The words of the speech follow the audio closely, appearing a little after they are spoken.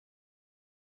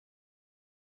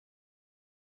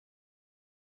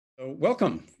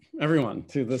Welcome, everyone,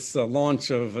 to this launch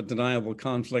of a Deniable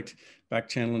Contact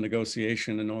Back-Channel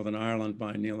Negotiation in Northern Ireland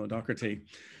by Niall Dochartaigh,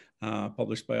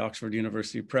 published by Oxford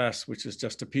University Press, which has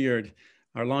just appeared.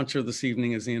 Our launcher this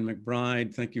evening is Ian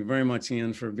McBride. Thank you very much,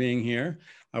 Ian, for being here.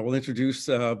 I will introduce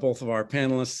both of our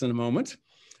panelists in a moment.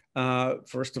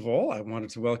 First of all, I wanted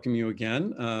to welcome you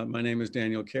again. My name is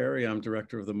Daniel Carey. I'm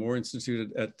director of the Moore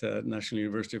Institute at National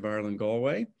University of Ireland,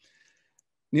 Galway.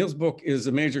 Niall's book is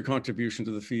a major contribution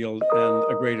to the field and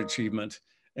a great achievement.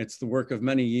 It's the work of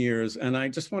many years, and I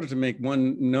just wanted to make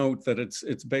one note that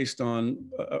it's based on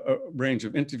a range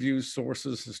of interviews,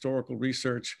 sources, historical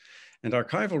research, and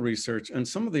archival research. And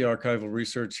some of the archival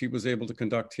research he was able to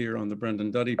conduct here on the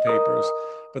Brendan Duddy papers.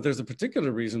 But there's a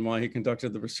particular reason why he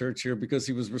conducted the research here, because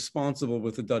he was responsible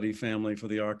with the Duddy family for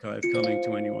the archive coming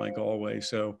to NUI Galway.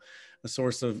 So a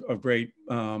source of great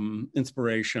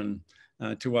inspiration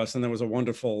to us. And there was a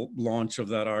wonderful launch of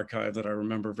that archive that I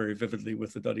remember very vividly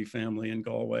with the Duddy family in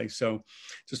Galway. So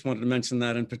just wanted to mention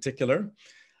that in particular.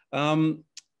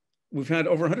 We've had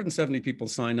over 170 people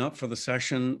sign up for the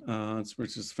session,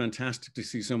 which is fantastic to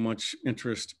see so much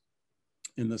interest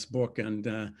in this book, and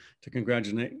to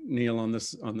congratulate Niall on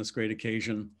this great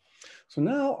occasion. So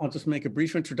now I'll just make a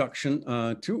brief introduction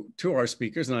to our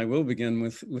speakers, and I will begin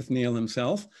with Niall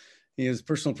himself. He is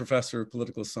personal professor of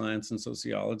political science and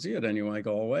sociology at NUI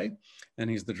Galway, and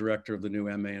he's the director of the new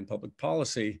MA in public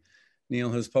policy. Niall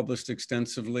has published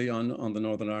extensively on the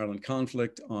Northern Ireland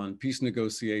conflict, on peace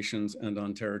negotiations, and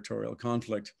on territorial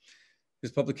conflict.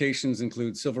 His publications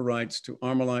include Civil Rights to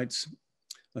Armalites,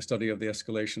 a study of the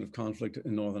escalation of conflict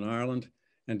in Northern Ireland,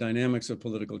 and Dynamics of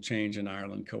Political Change in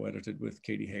Ireland, co-edited with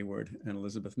Katie Hayward and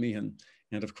Elizabeth Meehan,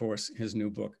 and of course, his new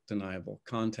book, Deniable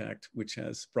Contact, which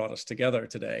has brought us together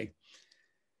today.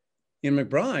 Ian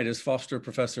McBride is Foster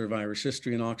Professor of Irish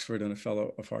History in Oxford and a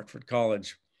Fellow of Hartford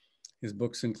College. His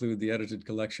books include the edited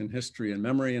collection History and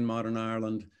Memory in Modern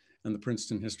Ireland and the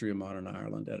Princeton History of Modern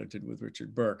Ireland, edited with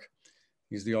Richard Burke.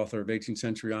 He's the author of 18th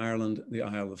Century Ireland, The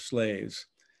Isle of Slaves.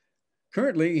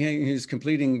 Currently, he's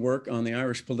completing work on the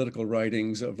Irish political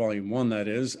writings, volume 1, that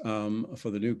is, for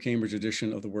the new Cambridge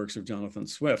edition of the works of Jonathan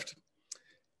Swift.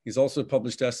 He's also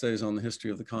published essays on the history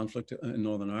of the conflict in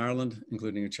Northern Ireland,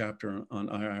 including a chapter on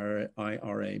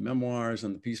IRA memoirs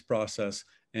and the peace process,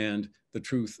 and The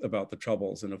Truth About the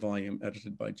Troubles, in a volume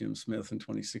edited by Jim Smith in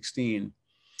 2016.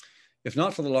 If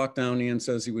not for the lockdown, Ian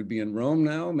says he would be in Rome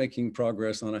now, making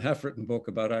progress on a half-written book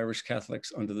about Irish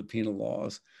Catholics under the penal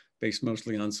laws, based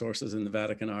mostly on sources in the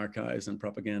Vatican archives and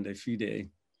Propaganda Fide.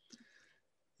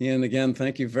 Ian, again,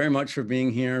 thank you very much for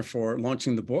being here, for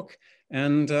launching the book.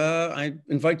 And I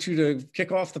invite you to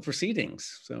kick off the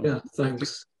proceedings. So, yeah,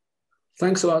 thanks.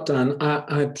 Thanks a lot, Dan.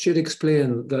 I should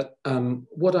explain that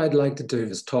what I'd like to do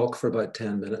is talk for about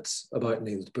 10 minutes about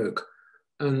Niall's book,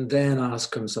 and then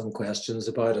ask him some questions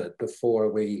about it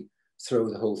before we throw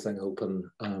the whole thing open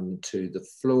to the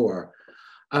floor.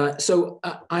 So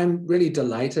I'm really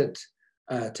delighted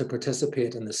to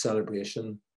participate in the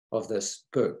celebration of this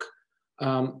book.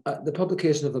 The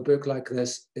publication of a book like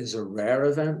this is a rare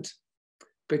event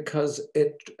because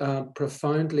it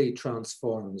profoundly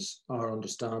transforms our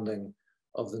understanding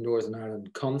of the Northern Ireland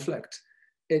conflict.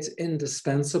 It's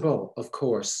indispensable, of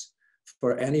course,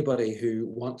 for anybody who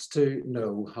wants to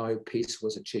know how peace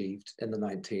was achieved in the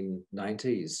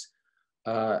 1990s.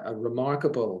 A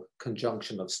remarkable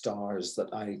conjunction of stars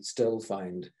that I still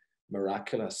find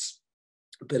miraculous.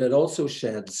 But it also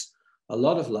sheds a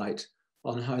lot of light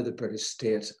on how the British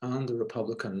state and the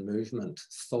Republican movement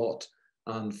thought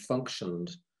and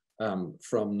functioned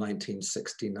from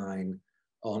 1969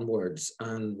 onwards.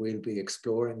 And we'll be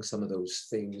exploring some of those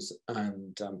themes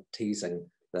and teasing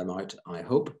them out, I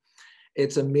hope.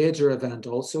 It's a major event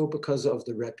also because of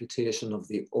the reputation of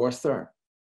the author.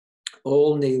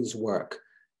 All Niall's work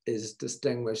is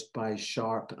distinguished by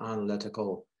sharp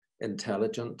analytical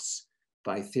intelligence,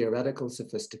 by theoretical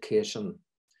sophistication,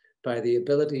 by the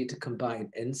ability to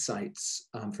combine insights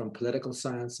from political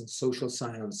science and social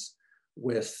science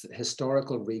with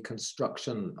historical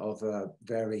reconstruction of a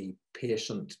very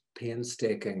patient,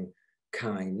 painstaking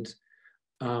kind.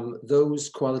 Those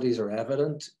qualities are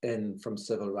evident in From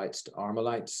Civil Rights to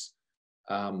Armalites,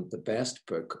 the best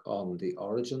book on the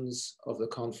origins of the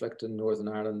conflict in Northern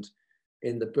Ireland,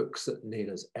 in the books that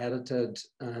Niall has edited,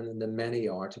 and in the many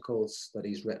articles that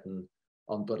he's written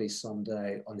on Bloody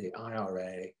Sunday, on the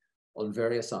IRA, on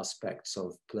various aspects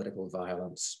of political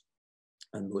violence,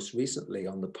 and most recently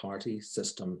on the party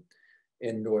system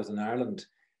in Northern Ireland.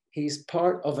 He's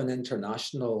part of an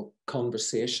international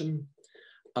conversation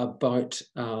about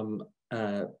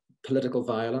political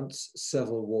violence,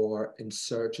 civil war,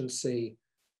 insurgency,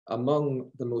 among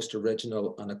the most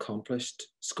original and accomplished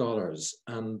scholars.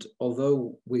 And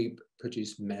although we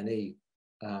produce many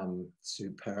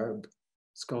superb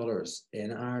scholars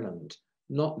in Ireland,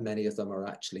 not many of them are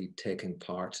actually taking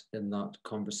part in that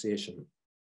conversation.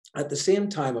 At the same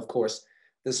time, of course,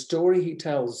 the story he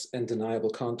tells in Deniable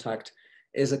Contact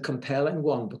is a compelling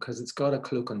one because it's got a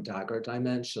cloak and dagger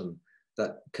dimension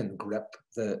that can grip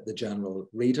the general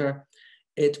reader.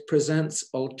 It presents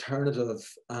alternative,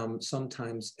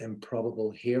 sometimes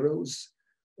improbable heroes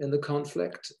in the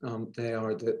conflict. They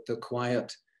are the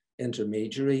quiet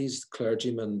intermediaries,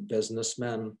 clergymen,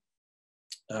 businessmen.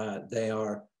 They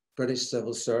are British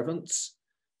civil servants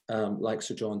like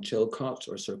Sir John Chilcot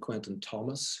or Sir Quentin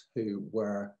Thomas, who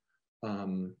were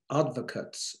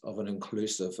advocates of an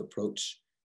inclusive approach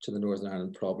to the Northern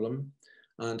Ireland problem,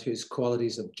 and whose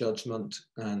qualities of judgment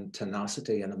and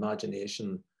tenacity and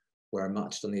imagination were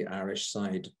matched on the Irish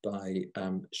side by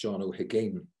Sean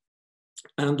O'Higgin.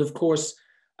 And of course,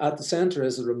 at the centre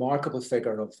is a remarkable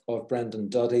figure of Brendan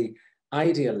Duddy,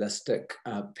 idealistic,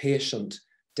 patient,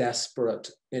 desperate,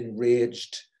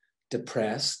 enraged,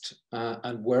 depressed,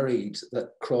 and worried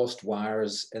that crossed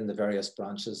wires in the various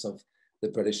branches of the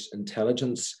British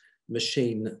intelligence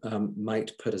machine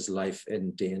might put his life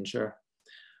in danger.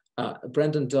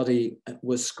 Brendan Duddy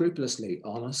was scrupulously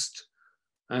honest,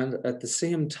 and at the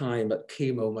same time, at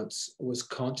key moments, was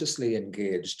consciously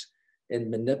engaged in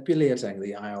manipulating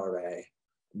the IRA,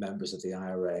 members of the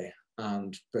IRA,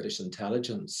 and British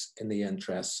intelligence in the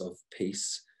interests of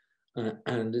peace.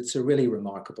 And it's a really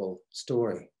remarkable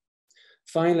story.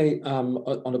 Finally,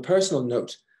 on a personal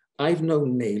note, I've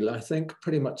known Niall, I think,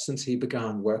 pretty much since he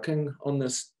began working on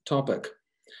this topic.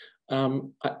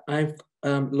 I've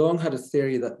long had a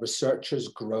theory that researchers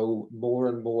grow more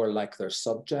and more like their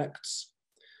subjects,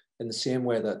 in the same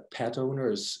way that pet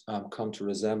owners come to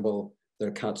resemble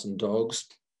their cats and dogs.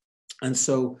 And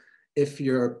so if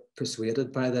you're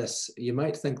persuaded by this, you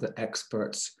might think that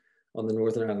experts on the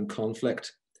Northern Ireland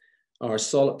conflict are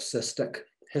solipsistic,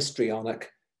 histrionic,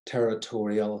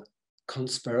 territorial,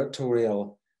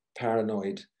 conspiratorial,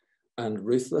 paranoid, and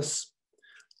ruthless.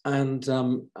 And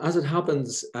as it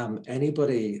happens,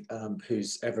 anybody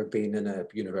who's ever been in a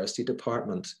university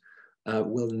department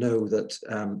will know that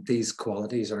these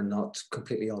qualities are not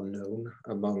completely unknown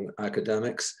among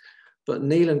academics. But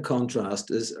Niall, in contrast,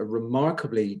 is a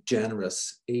remarkably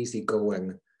generous,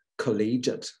 easygoing,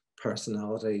 collegiate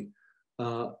personality,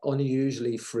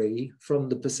 unusually free from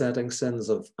the besetting sins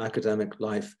of academic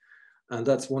life. And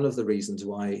that's one of the reasons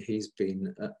why he's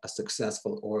been a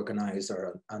successful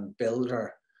organizer and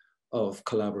builder of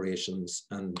collaborations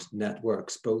and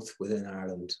networks, both within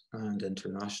Ireland and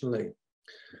internationally.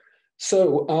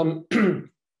 So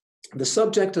the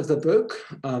subject of the book,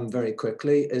 very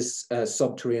quickly, is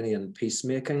subterranean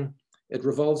peacemaking. It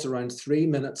revolves around 3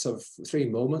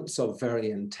 moments of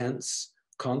very intense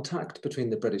contact between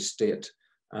the British state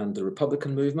and the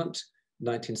Republican movement,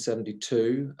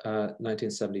 1972,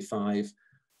 1975,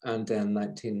 and then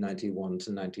 1991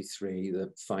 to 93,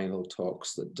 the final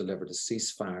talks that delivered a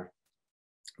ceasefire.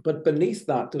 But beneath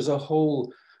that, there's a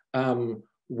whole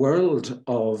world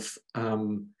of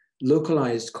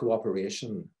localized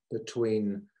cooperation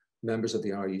between members of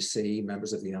the RUC,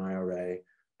 members of the IRA,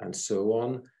 and so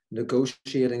on,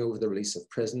 negotiating over the release of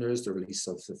prisoners, the release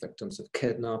of the victims of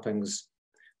kidnappings,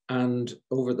 and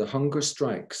over the hunger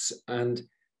strikes. And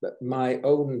my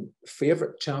own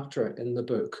favorite chapter in the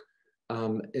book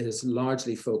is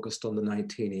largely focused on the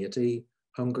 1980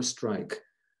 hunger strike,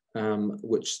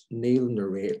 which Niall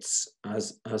narrates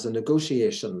as a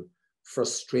negotiation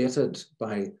frustrated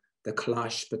by the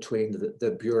clash between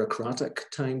the bureaucratic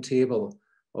timetable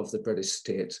of the British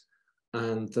state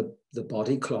and the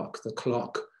body clock, the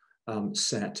clock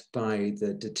set by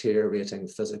the deteriorating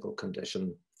physical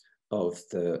condition of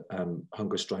the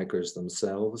hunger strikers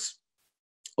themselves.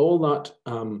 All that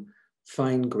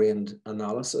fine-grained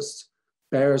analysis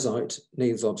bears out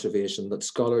Niall's observation that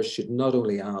scholars should not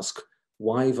only ask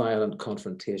why violent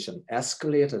confrontation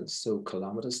escalated so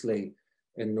calamitously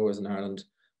in Northern Ireland,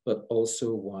 but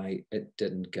also why it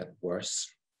didn't get worse.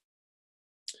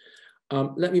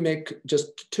 Let me make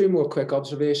just 2 more quick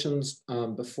observations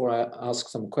before I ask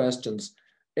some questions.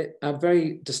 A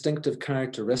very distinctive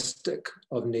characteristic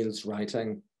of Niall's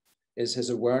writing is his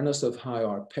awareness of how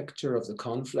our picture of the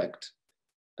conflict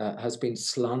has been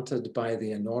slanted by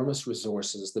the enormous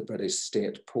resources the British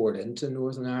state poured into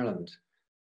Northern Ireland,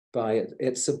 by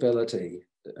its ability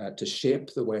to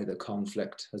shape the way the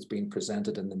conflict has been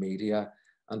presented in the media,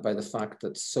 and by the fact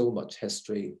that so much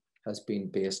history has been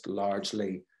based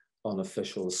largely on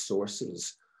official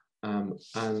sources.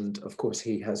 And of course,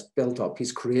 he has built up,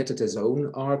 he's created his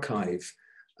own archive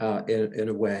in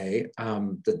a way.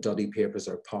 The Duddy papers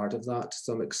are part of that to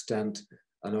some extent,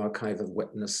 an archive of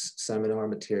witness seminar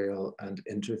material and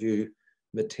interview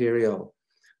material.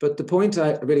 But the point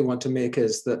I really want to make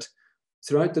is that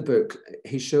throughout the book,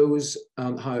 he shows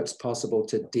how it's possible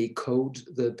to decode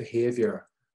the behavior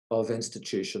of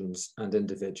institutions and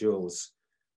individuals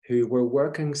who were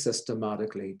working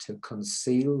systematically to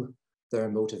conceal their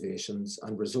motivations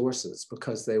and resources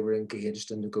because they were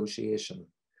engaged in negotiation.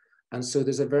 And so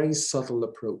there's a very subtle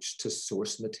approach to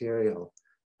source material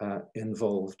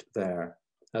involved there.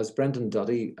 As Brendan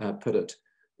Duddy put it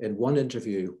in one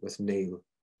interview with Niall,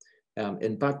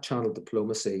 in back-channel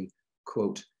diplomacy,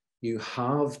 quote, "You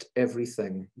halved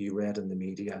everything you read in the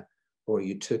media, or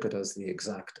you took it as the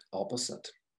exact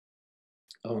opposite,"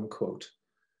 unquote.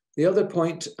 The other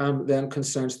point then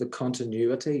concerns the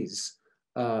continuities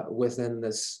within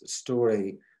this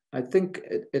story. I think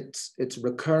it's a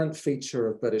recurrent feature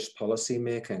of British policy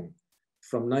making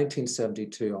from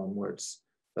 1972 onwards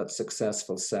that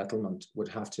successful settlement would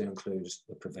have to include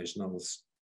the provisionals.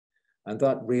 And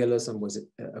that realism was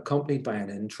accompanied by an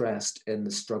interest in the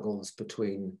struggles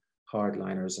between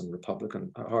hardliners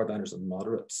and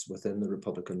moderates within the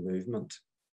Republican movement.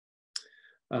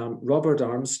 Robert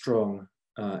Armstrong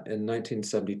in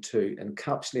 1972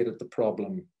 encapsulated the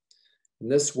problem in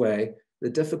this way. The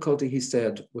difficulty, he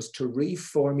said, was to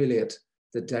reformulate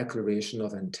the declaration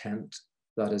of intent,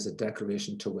 that is, a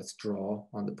declaration to withdraw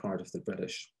on the part of the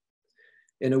British,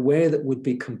 in a way that would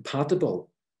be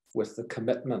compatible with the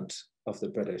commitment of the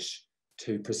British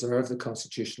to preserve the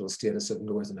constitutional status of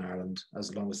Northern Ireland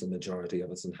as long as the majority of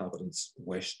its inhabitants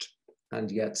wished,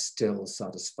 and yet still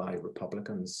satisfy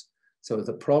Republicans. So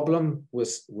the problem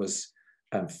was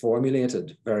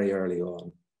formulated very early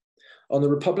on. On the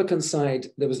Republican side,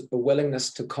 there was a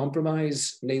willingness to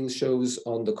compromise. Niall shows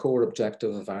on the core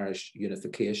objective of Irish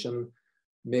unification,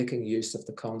 making use of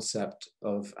the concept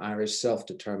of Irish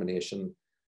self-determination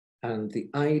and the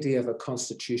idea of a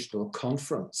constitutional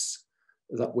conference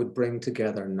that would bring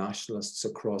together nationalists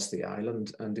across the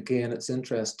island. And again, it's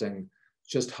interesting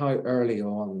just how early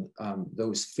on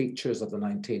those features of the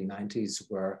 1990s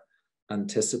were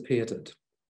anticipated.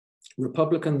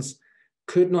 Republicans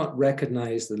could not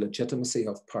recognize the legitimacy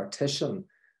of partition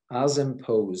as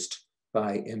imposed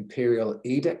by imperial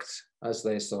edict, as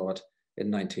they saw it in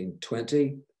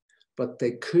 1920, but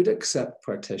they could accept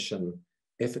partition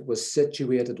if it was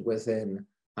situated within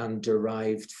and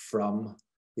derived from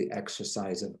the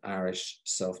exercise of Irish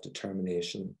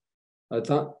self-determination.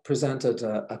 That presented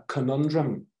a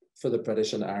conundrum for the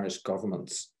British and Irish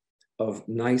governments of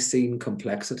Nicene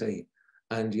complexity,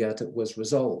 and yet it was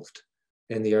resolved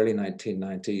in the early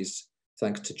 1990s,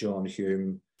 thanks to John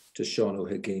Hume, to Sean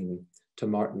O'Higgins, to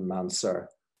Martin Mansur,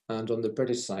 and on the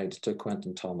British side to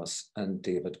Quentin Thomas and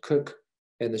David Cook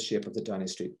in the shape of the Downing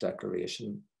Street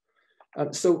Declaration.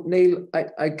 So Niall,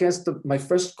 I guess my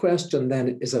first question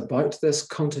then is about this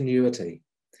continuity,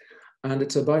 and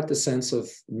it's about the sense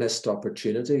of missed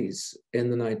opportunities in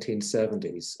the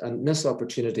 1970s. And missed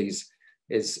opportunities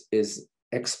is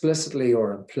explicitly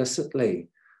or implicitly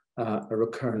a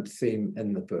recurrent theme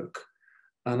in the book.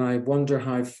 And I wonder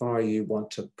how far you want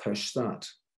to push that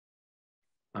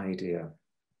idea.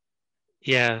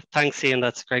 Yeah, thanks, Ian.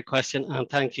 That's a great question. And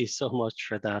thank you so much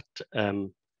for that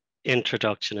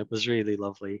introduction. It was really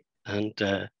lovely. And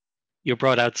you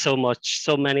brought out so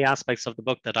many aspects of the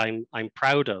book that I'm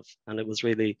proud of. And it was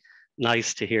really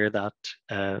nice to hear that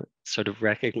sort of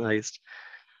recognized.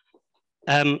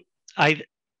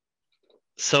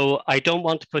 So I don't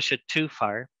want to push it too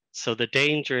far. So the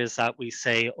danger is that we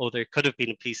say, oh, there could have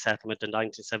been a peace settlement in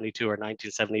 1972 or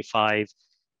 1975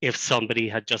 if somebody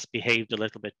had just behaved a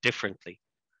little bit differently.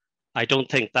 I don't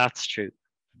think that's true.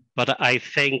 But I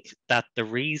think that the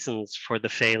reasons for the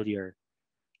failure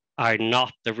are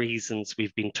not the reasons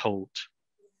we've been told.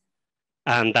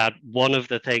 And that one of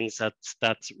the things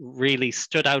that's really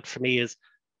stood out for me is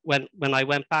when I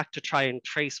went back to try and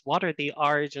trace what are the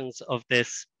origins of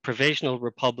this provisional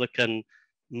Republican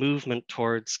movement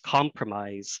towards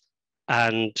compromise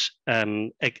and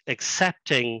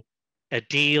accepting a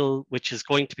deal which is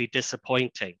going to be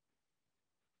disappointing.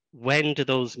 When do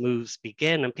those moves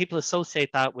begin? And people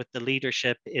associate that with the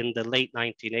leadership in the late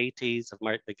 1980s of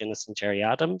Martin McGuinness and Gerry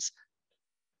Adams.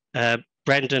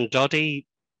 Brendan Duddy,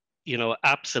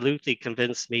 absolutely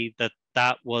convinced me that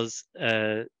that was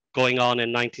going on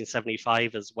in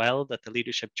 1975 as well, that the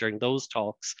leadership during those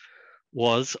talks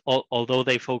was, although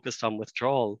they focused on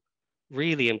withdrawal,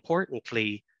 really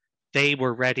importantly, they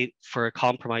were ready for a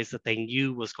compromise that they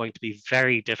knew was going to be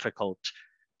very difficult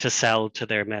to sell to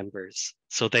their members.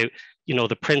 So they, you know,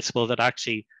 the principle that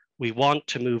actually we want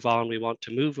to move on, we want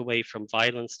to move away from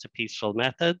violence to peaceful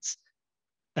methods,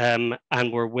 and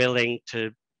we're willing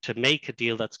to make a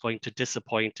deal that's going to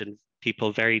disappoint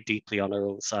people very deeply on our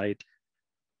own side.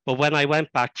 But when I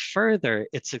went back further,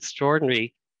 it's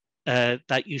extraordinary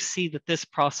that you see that this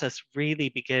process really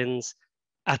begins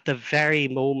at the very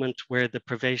moment where the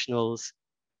provisionals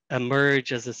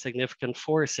emerge as a significant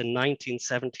force in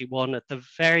 1971, at the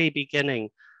very beginning,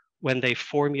 when they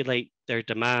formulate their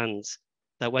demands,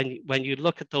 that when you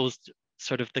look at those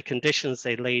sort of the conditions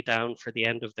they lay down for the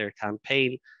end of their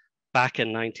campaign back in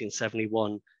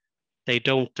 1971, they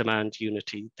don't demand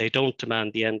unity. They don't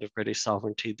demand the end of British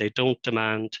sovereignty. They don't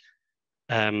demand,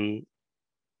 you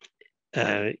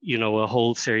know, a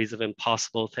whole series of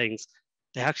impossible things.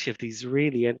 They actually have these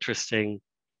really interesting,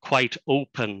 quite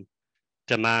open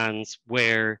demands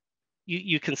where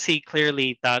you can see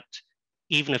clearly that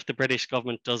even if the British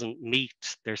government doesn't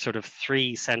meet their sort of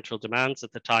three central demands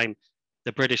at the time,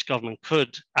 the British government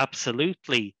could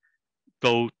absolutely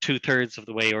go 2/3 of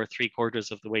the way or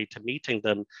 3/4 of the way to meeting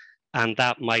them. And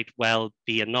that might well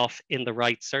be enough in the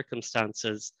right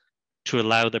circumstances to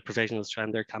allow the provisionals to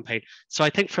end their campaign. So I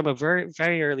think from a very,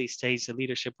 very early stage, the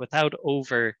leadership, without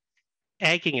over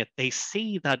egging it, they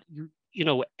see that, you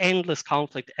know, endless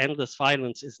conflict, endless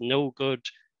violence is no good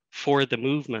for the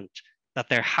movement, that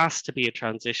there has to be a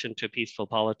transition to peaceful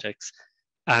politics.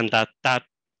 And that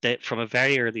from a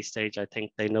very early stage, I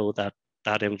think they know that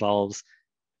that involves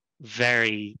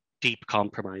very deep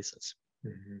compromises.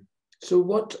 Mm-hmm. So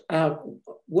what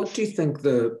do you think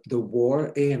the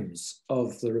war aims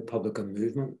of the Republican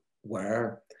movement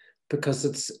were?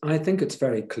 Because I think it's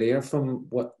very clear from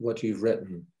what you've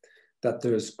written that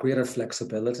there's greater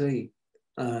flexibility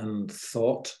and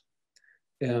thought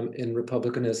in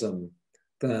republicanism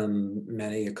than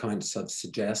many accounts have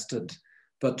suggested.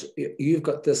 But you've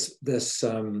got this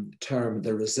term,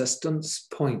 the resistance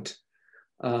point,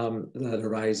 that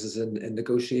arises in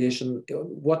negotiation.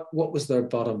 What was their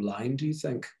bottom line, do you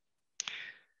think?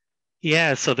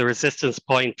 Yeah, so the resistance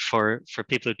point, for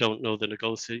people who don't know the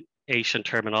negotiation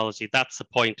terminology, that's the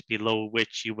point below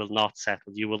which you will not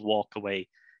settle, you will walk away,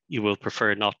 you will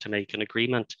prefer not to make an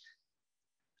agreement.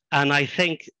 And I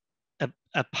think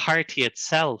a party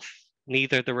itself,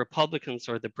 neither the Republicans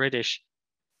or the British,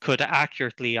 could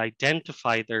accurately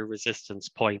identify their resistance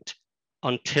point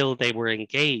until they were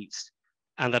engaged.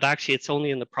 And that actually it's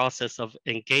only in the process of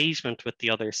engagement with the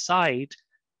other side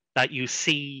that you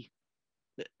see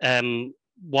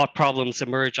what problems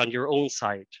emerge on your own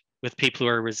side with people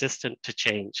who are resistant to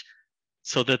change.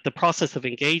 So that the process of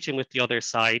engaging with the other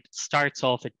side starts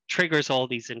off, it triggers all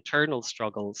these internal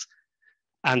struggles.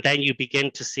 And then you begin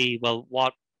to see, well,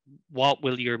 what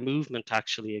will your movement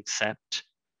actually accept?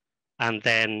 And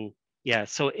then, yeah,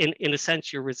 so in a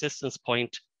sense, your resistance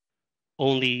point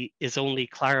is only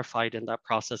clarified in that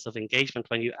process of engagement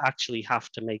when you actually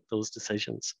have to make those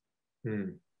decisions.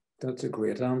 That's a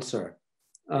great answer.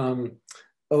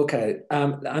 Okay,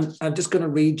 I'm just going to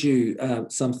read you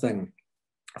something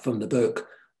from the book,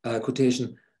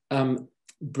 quotation. The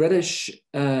British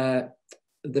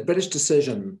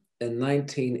decision in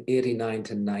 1989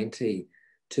 to 90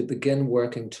 to begin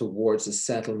working towards a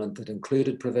settlement that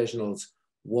included provisionals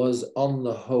was, on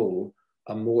the whole,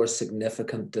 a more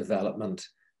significant development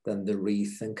than the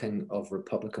rethinking of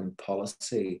Republican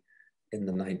policy in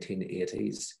the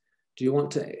 1980s. Do you want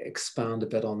to expand a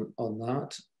bit on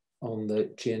that, on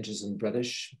the changes in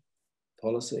British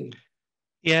policy?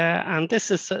 Yeah, and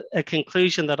this is a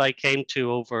conclusion that I came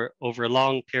to over a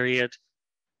long period.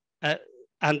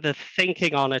 And the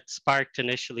thinking on it sparked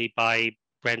initially by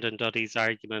Brendan Duddy's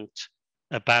argument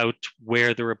about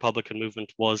where the Republican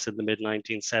movement was in the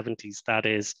mid-1970s, that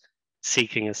is,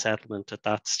 seeking a settlement at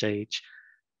that stage.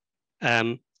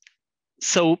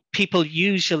 So people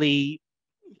usually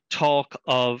talk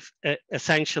of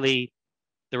essentially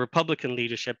the Republican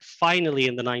leadership finally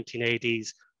in the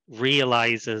 1980s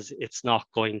realizes it's not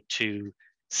going to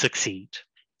succeed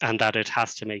and that it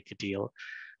has to make a deal.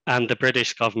 And the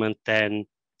British government then,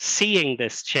 seeing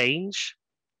this change,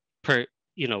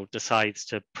 decides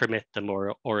to permit them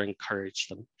or encourage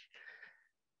them.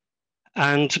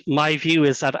 And my view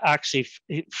is that actually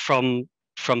from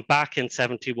back in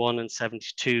 71 and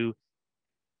 72,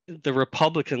 the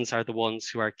Republicans are the ones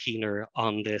who are keener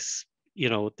on this. You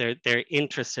know, they're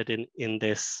interested in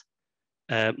this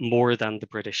more than the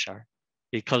British are,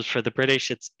 because for the British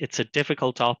it's a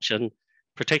difficult option,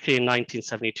 particularly in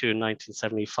 1972 and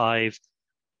 1975.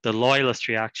 The loyalist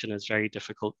reaction is very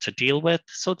difficult to deal with,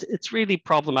 so it's really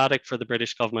problematic for the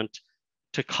British government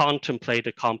to contemplate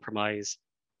a compromise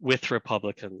with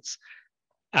Republicans.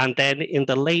 And then in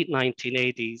the late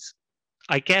 1980s,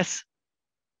 I guess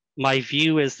my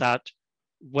view is that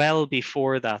well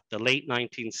before that, the late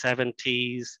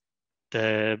 1970s,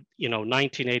 the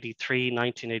 1983,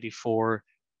 1984,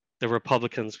 the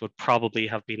Republicans would probably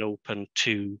have been open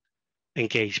to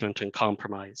engagement and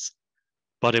compromise.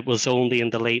 But it was only in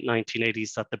the late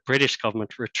 1980s that the British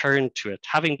government returned to it,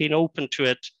 having been open to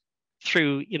it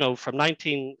through, from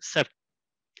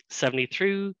 1970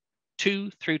 through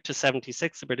to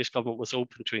 76, the British government was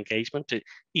open to engagement,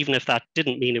 even if that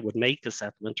didn't mean it would make a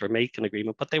settlement or make an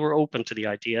agreement, but they were open to the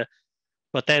idea.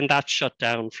 But then that shut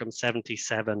down from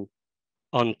 77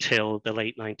 until the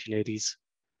late 1980s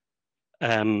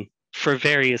for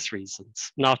various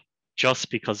reasons, not just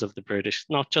because of the British,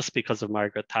 not just because of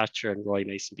Margaret Thatcher and Roy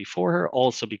Mason before her,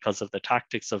 also because of the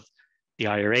tactics of the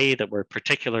IRA that were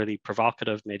particularly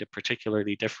provocative, made it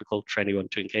particularly difficult for anyone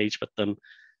to engage with them.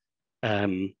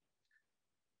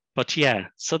 But yeah,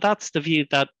 so that's the view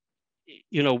that,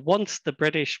 once the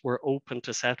British were open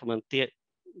to settlement,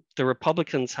 the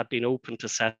Republicans had been open to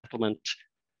settlement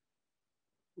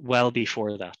well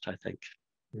before that, I think.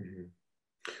 Mm-hmm.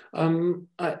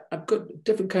 I've got a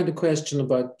different kind of question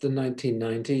about the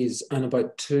 1990s and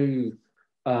about two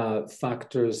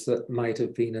factors that might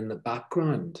have been in the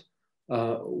background.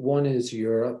 One is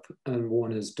Europe and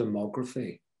one is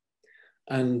demography.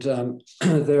 And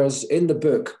there's in the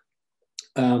book,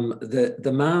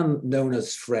 the man known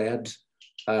as Fred,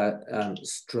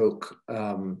 stroke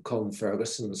Colin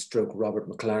Ferguson, stroke Robert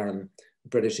McLaren,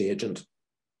 British agent,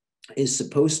 is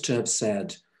supposed to have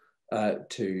said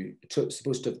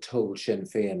supposed to have told Sinn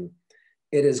Féin,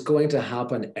 it is going to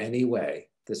happen anyway.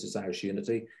 This is Irish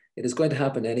unity. It is going to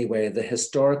happen anyway. The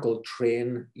historical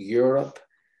train, Europe,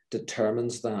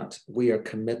 determines that. We are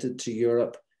committed to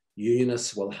Europe.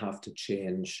 Unionists will have to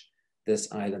change.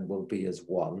 This island will be as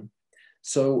one.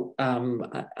 So,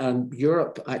 and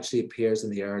Europe actually appears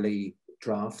in the early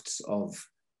drafts of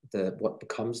what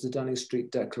becomes the Downing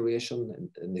Street Declaration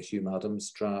in the Hume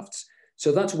Adams drafts.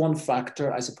 So that's one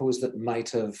factor, I suppose, that might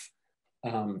have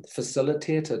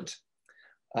facilitated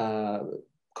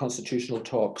constitutional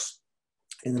talks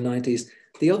in the 90s.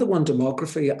 The other one,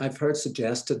 demography, I've heard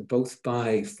suggested both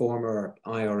by former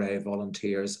IRA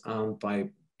volunteers and by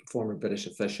former British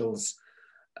officials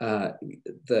that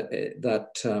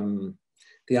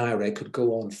the IRA could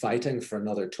go on fighting for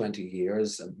another 20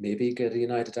 years and maybe get a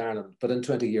united Ireland. But in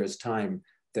 20 years' time,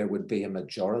 there would be a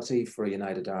majority for a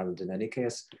united Ireland in any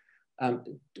case.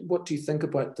 What do you think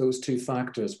about those two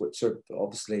factors, which are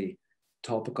obviously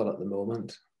topical at the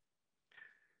moment?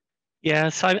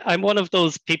 Yes, I'm one of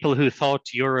those people who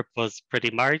thought Europe was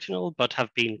pretty marginal, but have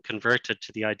been converted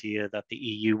to the idea that the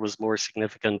EU was more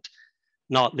significant,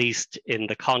 not least in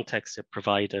the context it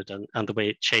provided and the way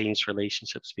it changed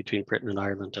relationships between Britain and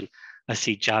Ireland. And I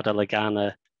see Jada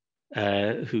Lagana,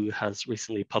 who has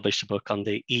recently published a book on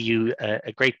the EU,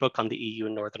 a great book on the EU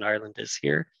in Northern Ireland, is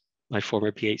here, my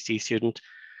former PhD student.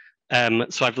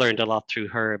 So I've learned a lot through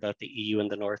her about the EU in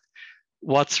the North.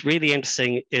 What's really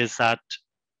interesting is that,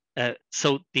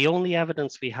 so the only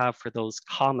evidence we have for those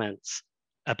comments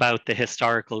about the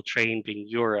historical train being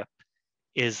Europe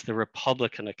is the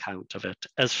Republican account of it,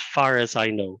 as far as I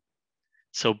know.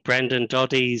 So Brendan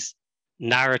Duddy's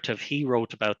narrative, he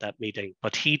wrote about that meeting,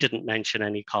 but he didn't mention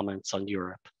any comments on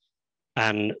Europe.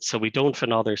 And so we don't have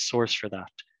another source for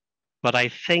that. But I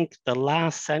think the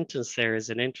last sentence there is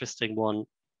an interesting one.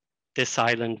 This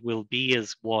island will be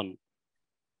as one,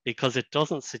 because it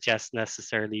doesn't suggest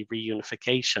necessarily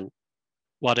reunification.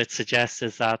 What it suggests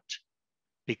is that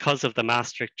because of the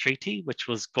Maastricht Treaty, which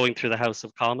was going through the House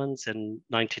of Commons in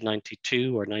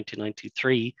 1992 or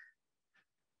 1993,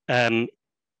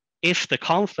 if the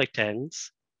conflict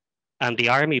ends and the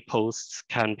army posts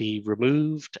can be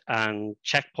removed and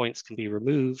checkpoints can be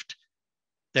removed,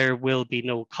 there will be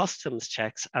no customs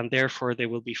checks, and therefore there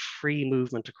will be free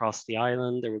movement across the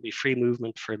island. There will be free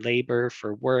movement for labor,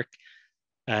 for work,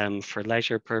 for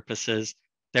leisure purposes.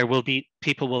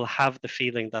 People will have the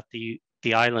feeling that the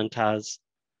island has,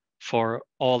 for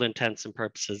all intents and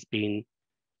purposes, been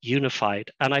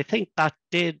unified. And I think that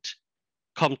did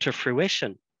come to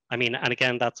fruition. I mean, and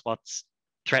again, that's what's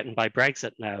threatened by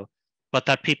Brexit now, but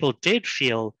that people did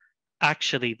feel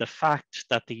actually the fact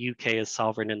that the UK is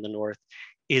sovereign in the North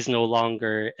is no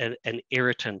longer an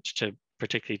irritant to,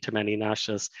 particularly to many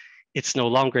nationalists. It's no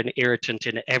longer an irritant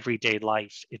in everyday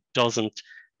life. It doesn't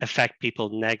affect people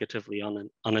negatively on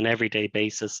an everyday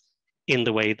basis in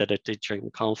the way that it did during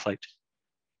the conflict.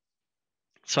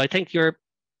 So I think you're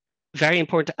very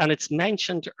important, and it's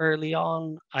mentioned early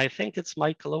on. I think it's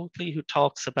Michael Oakley who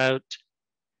talks about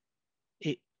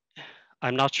it.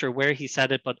 I'm not sure where he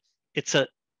said it, but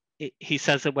he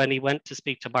says that when he went to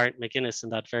speak to Martin McGuinness in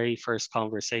that very first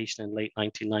conversation in late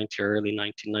 1990 or early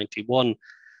 1991,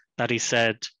 that he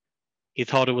said he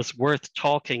thought it was worth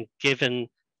talking given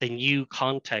the new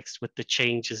context with the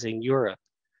changes in Europe.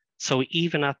 So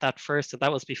even at that first, and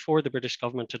that was before the British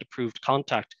government had approved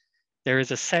contact, there is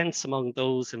a sense among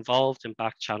those involved in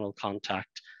back-channel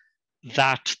contact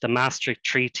that the Maastricht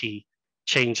Treaty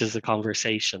changes the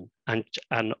conversation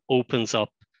and opens up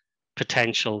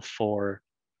potential for,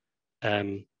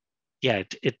 it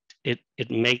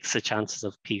makes the chances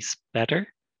of peace better.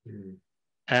 Mm.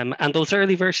 And those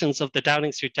early versions of the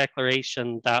Downing Street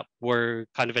Declaration that were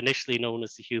kind of initially known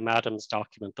as the Hume Adams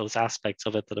document, those aspects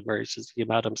of it that emerged as the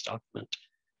Hume Adams document,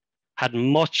 had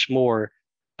much more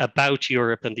about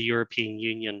Europe and the European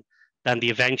Union than the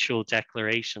eventual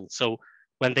declaration. So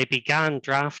when they began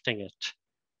drafting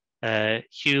it,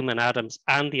 Hume and Adams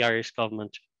and the Irish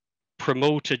government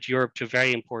promoted Europe to a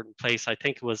very important place. I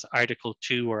think it was Article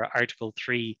 2 or Article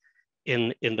 3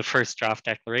 in the first draft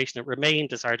declaration. It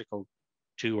remained as Article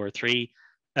 2 or 3,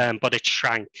 but it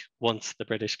shrank once the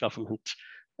British government,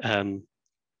 came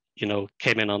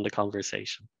in on the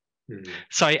conversation. Mm.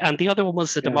 Sorry, and the other one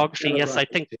was the demography. Yes, I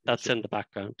think that's in the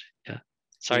background. Yeah,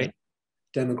 sorry.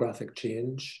 Yeah. Demographic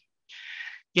change.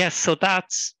 Yes, so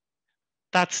that's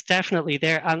definitely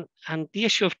there, and the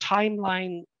issue of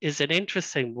timeline is an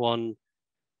interesting one.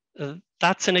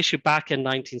 That's an issue back in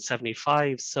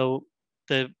 1975. So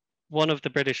one of the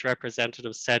British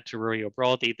representatives said to Rory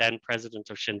O'Brady, then president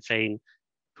of Sinn Féin,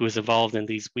 who was involved in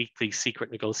these weekly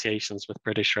secret negotiations with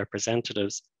British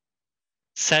representatives,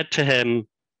 said to him,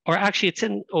 or actually it's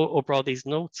in O'Brady's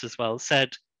notes as well,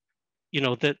 said,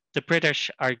 that the British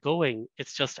are going,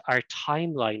 it's just our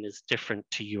timeline is different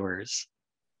to yours.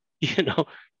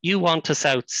 You want us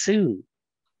out soon.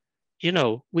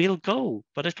 We'll go,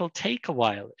 but it'll take a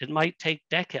while. It might take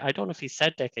decades. I don't know if he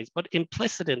said decades, but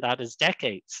implicit in that is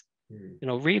decades.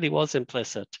 Really was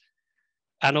implicit.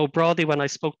 And O'Brady, when I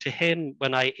spoke to him,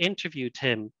 when I interviewed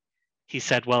him, he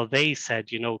said, well, they said,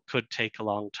 could take a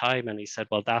long time. And he said,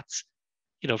 well, that's,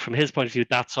 from his point of view,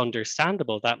 that's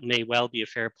understandable. That may well be a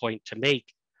fair point to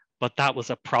make, but that was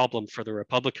a problem for the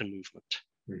Republican movement.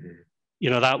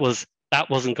 Mm-hmm. That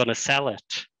wasn't going to sell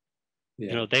it.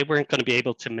 Yeah. They weren't going to be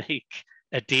able to make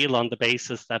a deal on the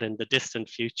basis that in the distant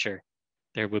future,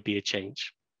 there would be a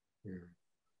change. Yeah.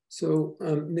 So,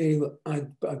 Niall, I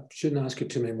shouldn't ask you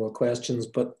too many more questions,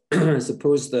 but I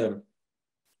suppose the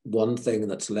one thing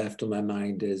that's left on my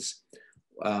mind is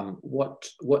what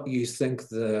you think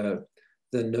the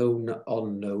known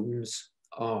unknowns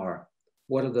are.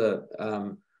 What are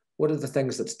the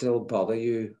things that still bother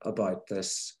you about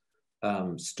this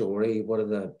story? What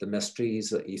are the mysteries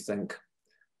that you think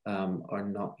are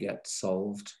not yet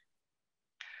solved?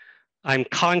 I'm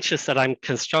conscious that I'm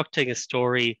constructing a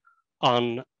story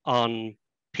on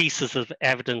pieces of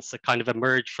evidence that kind of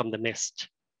emerge from the mist,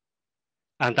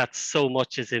 and that so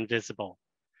much is invisible.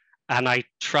 And I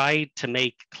tried to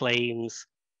make claims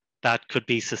that could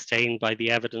be sustained by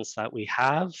the evidence that we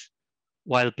have,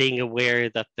 while being aware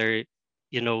that there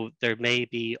may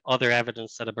be other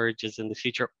evidence that emerges in the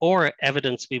future, or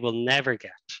evidence we will never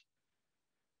get,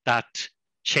 that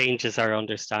changes our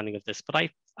understanding of this. But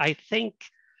I think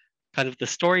kind of the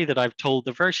story that I've told,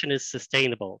 the version is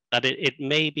sustainable, that it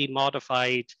may be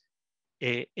modified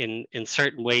in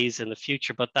certain ways in the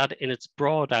future, but that in its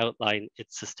broad outline,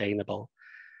 it's sustainable.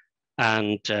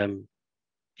 And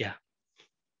yeah.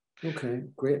 Okay,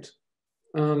 great.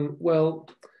 Well,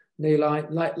 Niall,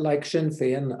 like Sinn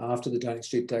Féin after the Downing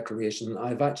Street Declaration,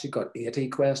 I've actually got 80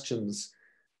 questions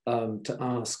to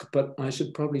ask, but I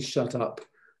should probably shut up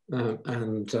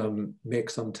and make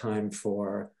some time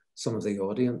for some of the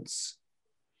audience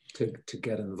to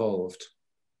get involved.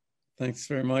 Thanks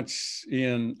very much,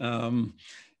 Ian.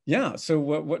 Yeah, so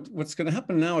what's going to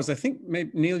happen now is I think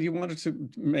maybe, Niall, you wanted to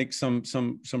make some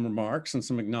remarks and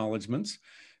some acknowledgements.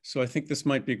 So I think this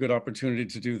might be a good opportunity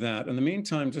to do that. In the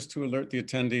meantime, just to alert the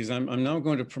attendees, I'm now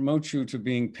going to promote you to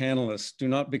being panelists. Do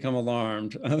not become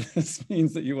alarmed. This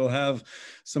means that you will have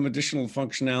some additional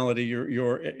functionality.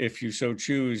 If you so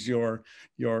choose, your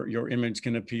image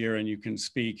can appear and you can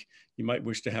speak. You might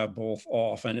wish to have both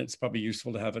off, and it's probably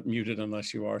useful to have it muted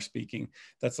unless you are speaking.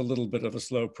 That's a little bit of a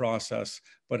slow process,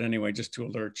 but anyway, just to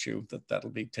alert you that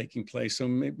that'll be taking place. So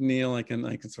maybe, Niall, I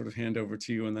can sort of hand over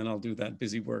to you, and then I'll do that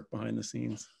busy work behind the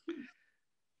scenes.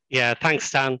 Yeah, thanks,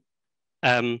 Dan.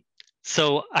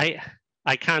 So I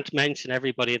can't mention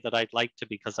everybody that I'd like to,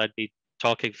 because I'd be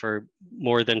talking for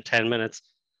more than 10 minutes,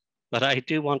 but I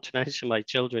do want to mention my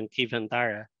children, Kiva and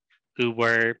Dara, who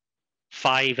were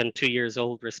 5 and 2 years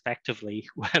old respectively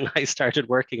when I started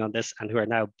working on this, and who are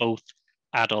now both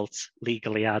adults,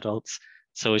 legally adults.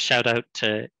 So a shout out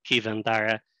to Kiva and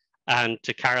Dara, and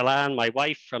to Carol Ann, my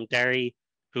wife from Derry,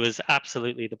 who is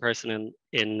absolutely the person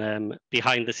in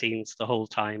behind the scenes the whole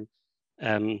time,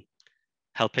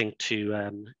 helping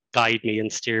to guide me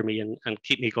and steer me and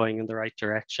keep me going in the right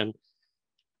direction.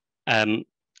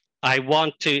 I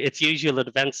want to, it's usual at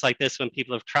events like this when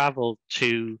people have traveled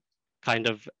to kind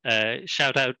of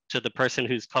shout out to the person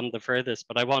who's come the furthest,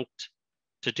 but I want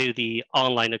to do the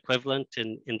online equivalent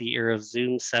in the era of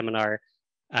Zoom seminar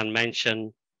and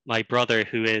mention my brother,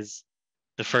 who is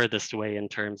the furthest away in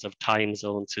terms of time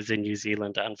zones, who's in New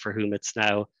Zealand, and for whom it's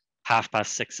now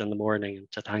 6:30 in the morning,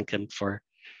 and to thank him for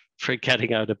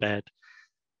getting out of bed.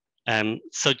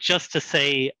 So just to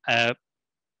say,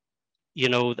 you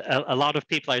know, a lot of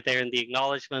people out there in the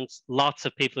acknowledgements, lots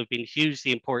of people have been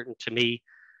hugely important to me,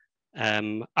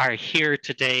 are here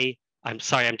today. I'm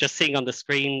sorry, I'm just seeing on the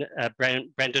screen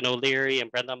Brendan O'Leary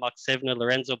and Brendan Moxivna,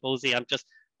 Lorenzo Bosi.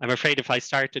 I'm afraid if I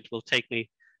start, it will take me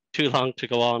too long to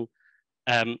go on.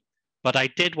 But I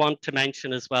did want to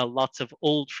mention as well, lots of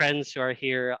old friends who are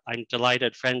here. I'm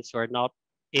delighted, friends who are not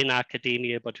in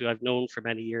academia, but who I've known for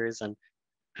many years, and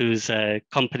whose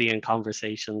company and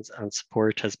conversations and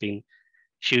support has been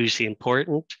hugely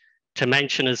important. To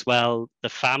mention as well, the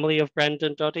family of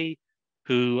Brendan Duddy,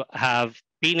 who have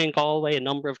been in Galway a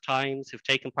number of times, who've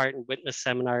taken part in witness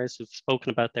seminars, who've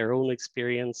spoken about their own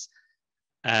experience,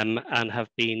 and have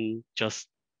been just,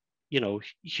 you know,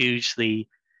 hugely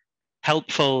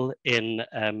helpful in,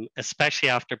 especially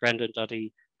after Brendan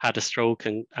Duddy had a stroke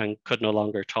and could no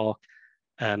longer talk,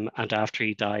 and after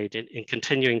he died, in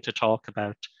continuing to talk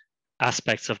about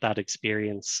aspects of that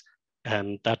experience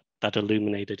that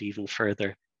illuminated even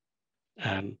further.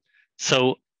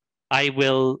 So I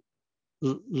will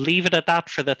leave it at that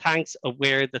for the thanks,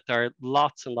 aware that there are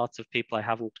lots and lots of people I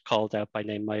haven't called out by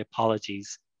name. My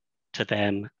apologies to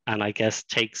them, and I guess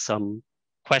take some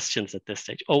questions at this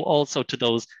stage. Oh, also to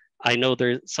those, I know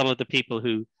there's some of the people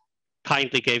who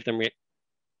kindly gave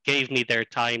me their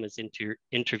time as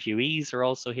interviewees are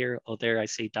also here. Oh, there I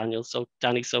see Danny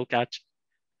Sokach,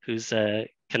 who's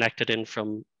connected in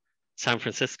from San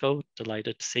Francisco.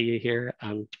 Delighted to see you here,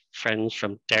 and friends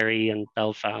from Derry and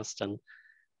Belfast and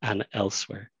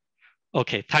elsewhere.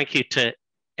 Okay, thank you to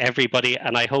everybody,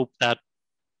 and I hope that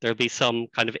there'll be some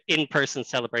kind of in-person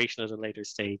celebration at a later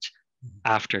stage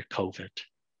after COVID.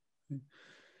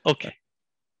 Okay.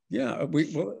 Yeah,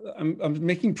 I'm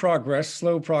making progress,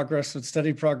 slow progress, but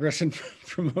steady progress in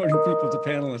promoting people to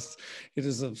panelists. It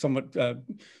is a somewhat,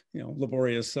 you know,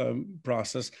 laborious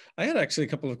process. I had actually a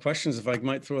couple of questions, if I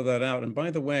might throw that out. And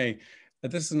by the way,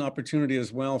 this is an opportunity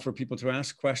as well for people to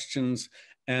ask questions.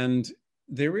 And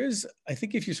there is, I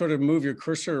think if you sort of move your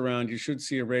cursor around, you should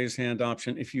see a raise hand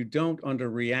option. If you don't, under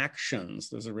reactions,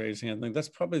 there's a raise hand thing. That's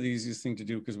probably the easiest thing to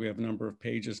do because we have a number of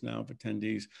pages now of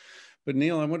attendees. But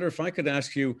Niall, I wonder if I could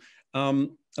ask you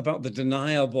about the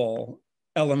deniable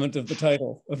element of the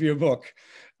title of your book.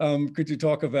 Could you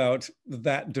talk about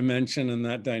that dimension and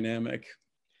that dynamic?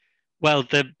 Well,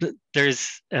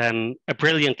 there's a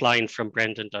brilliant line from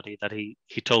Brendan Duddy that he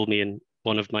told me in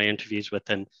one of my interviews with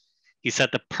him. He said,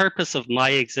 the purpose of my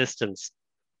existence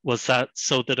was that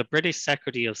so that a British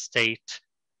Secretary of State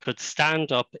could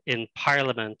stand up in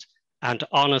Parliament and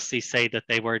honestly say that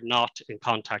they were not in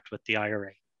contact with the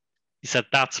IRA. He said,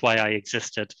 that's why I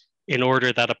existed, in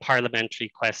order that a parliamentary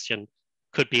question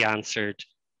could be answered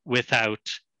without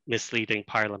misleading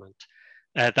Parliament.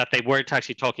 That they weren't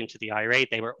actually talking to the IRA,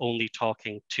 they were only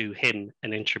talking to him,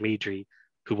 an intermediary,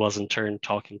 who was in turn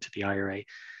talking to the IRA.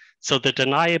 So the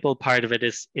deniable part of it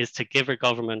is to give a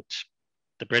government,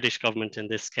 the British government in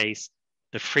this case,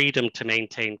 the freedom to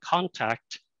maintain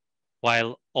contact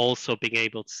while also being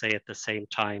able to say at the same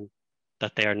time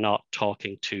that they are not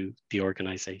talking to the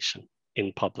organization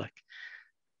in public.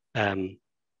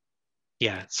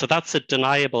 Yeah, so that's a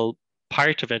deniable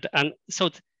part of it. And so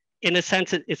in a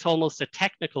sense, it's almost a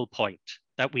technical point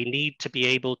that we need to be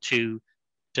able to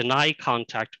deny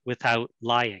contact without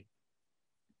lying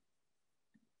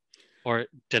or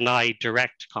deny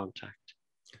direct contact.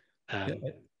 Yeah,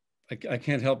 I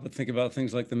can't help but think about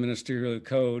things like the ministerial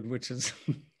code, which has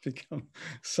become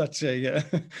such a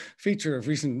feature of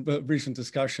recent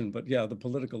discussion. But yeah, the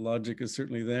political logic is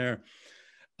certainly there.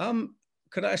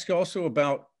 Could I ask you also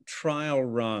about trial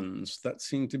runs that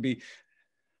seem to be,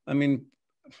 I mean,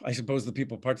 I suppose the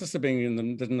people participating in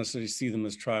them didn't necessarily see them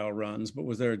as trial runs, but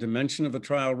was there a dimension of a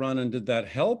trial run, and did that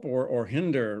help or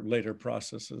hinder later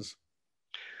processes?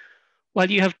 Well,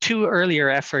 you have two earlier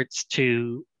efforts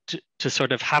to to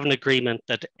sort of have an agreement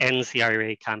that ends the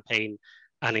IRA campaign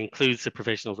and includes the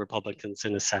provisional Republicans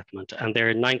in a settlement. And they're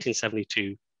in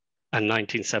 1972 and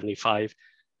 1975.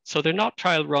 So they're not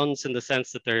trial runs in the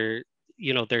sense that they're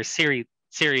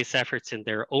serious efforts in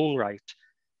their own right.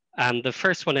 And the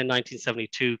first one in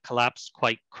 1972 collapsed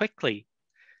quite quickly.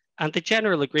 And the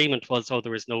general agreement was,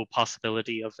 there was no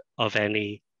possibility of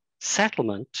any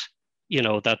settlement,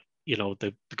 that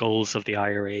the goals of the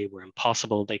IRA were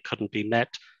impossible, they couldn't be met.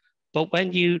 But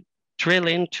when you drill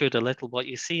into it a little, what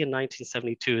you see in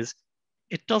 1972 is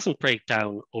it doesn't break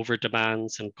down over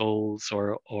demands and goals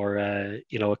or a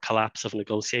collapse of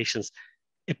negotiations.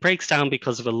 It breaks down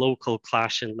because of a local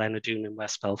clash in Lenadoon in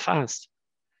West Belfast.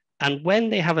 And when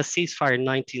they have a ceasefire in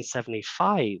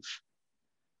 1975,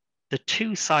 the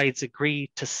two sides agree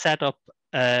to set up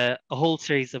a whole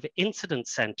series of incident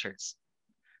centres.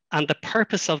 And the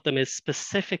purpose of them is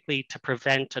specifically to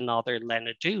prevent another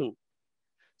Lenadoon.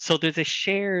 So there's a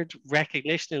shared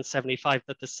recognition in 75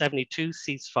 that the 72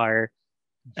 ceasefire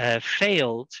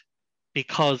failed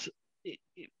because,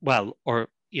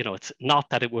 it's not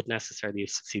that it would necessarily have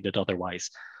succeeded otherwise,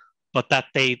 but that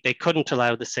they couldn't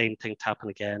allow the same thing to happen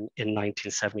again in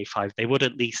 1975. They would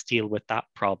at least deal with that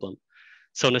problem.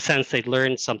 So in a sense, they'd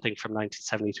learned something from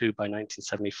 1972 by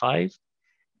 1975.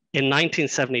 In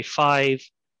 1975,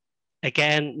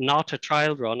 again, not a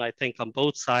trial run. I think on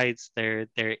both sides, there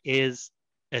is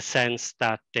a sense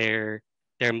that there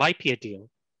might be a deal,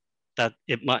 that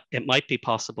it might be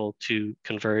possible to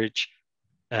converge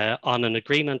on an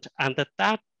agreement, and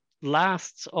that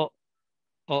lasts.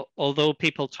 Although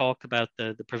people talk about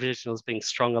the provisionals being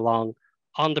strung along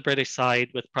on the British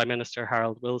side with Prime Minister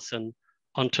Harold Wilson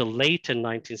until late in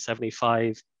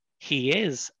 1975, he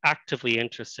is actively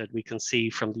interested, we can see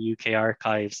from the UK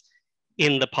archives,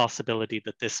 in the possibility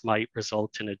that this might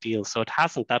result in a deal. So it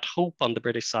hasn't, that hope on the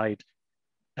British side,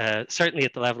 certainly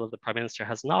at the level of the Prime Minister,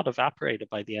 has not evaporated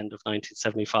by the end of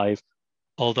 1975,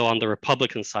 although on the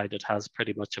Republican side, it has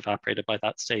pretty much evaporated by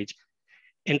that stage.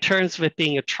 In terms of it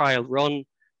being a trial run,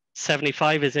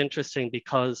 75 is interesting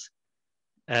because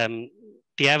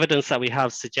the evidence that we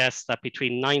have suggests that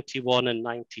between 91 and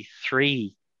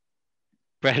 93,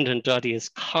 Brendan Duddy is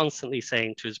constantly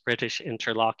saying to his British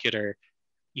interlocutor,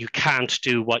 you can't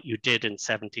do what you did in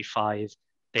 75.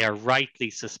 They are rightly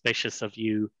suspicious of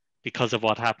you because of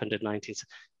what happened in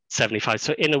 1975.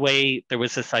 So in a way, there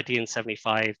was this idea in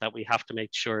 75 that we have to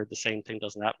make sure the same thing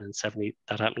doesn't happen in 70,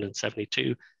 that happened in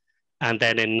 72. And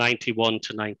then in 91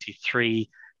 to 93,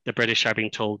 the British are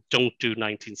being told, don't do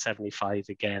 1975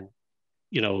 again.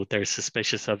 They're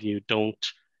suspicious of you.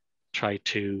 Don't try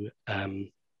to,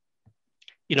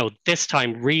 this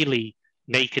time really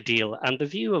make a deal. And the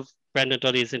view of Brendan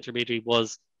Duddy as intermediary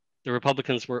was the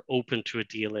Republicans were open to a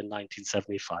deal in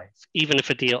 1975, even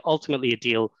if ultimately a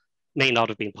deal may not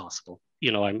have been possible.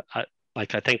 I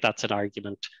think that's an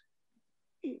argument,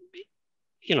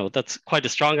 that's quite a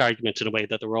strong argument in a way,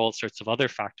 that there were all sorts of other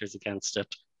factors against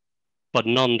it. But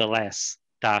nonetheless,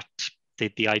 that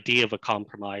the idea of a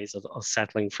compromise, of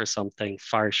settling for something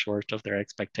far short of their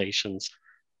expectations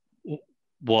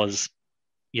was,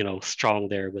 strong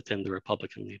there within the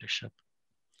Republican leadership.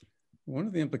 One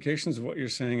of the implications of what you're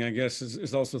saying, I guess,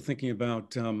 is also thinking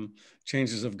about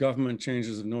changes of government,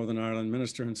 changes of Northern Ireland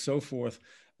minister, and so forth.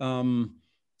 How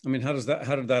did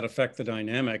that affect the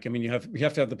dynamic? You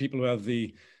have to have the people who have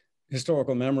the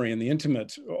historical memory and the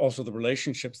intimate, also the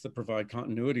relationships that provide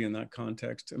continuity in that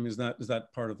context. Is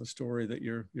that part of the story that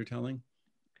you're telling?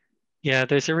 Yeah,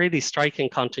 there's a really striking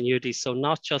continuity. So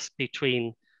not just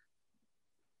between,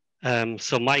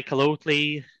 Michael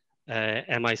Oatley,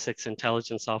 MI6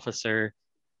 intelligence officer,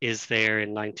 is there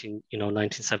in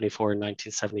 1974 and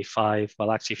 1975.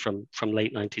 Well, actually from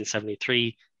late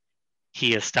 1973,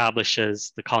 he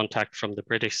establishes the contact from the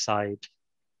British side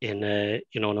in a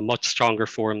much stronger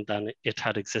form than it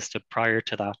had existed prior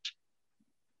to that.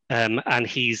 And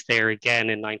he's there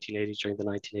again in 1980 during the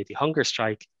 1980 hunger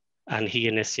strike, and he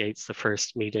initiates the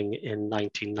first meeting in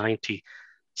 1990.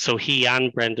 So he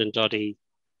and Brendan Duddy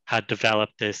had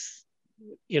developed this,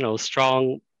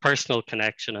 strong personal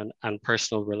connection and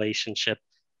personal relationship.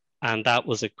 And that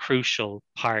was a crucial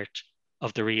part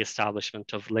of the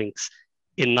reestablishment of links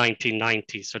in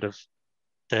 1990. Sort of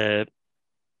there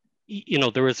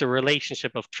was a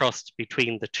relationship of trust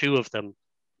between the two of them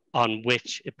on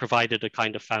which it provided a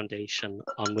kind of foundation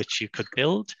on which you could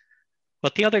build.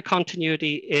 But the other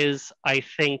continuity is, I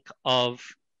think,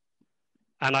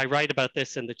 and I write about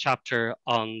this in the chapter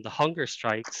on the hunger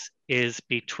strikes, is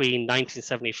between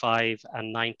 1975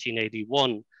 and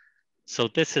 1981. So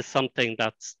this is something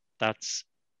that's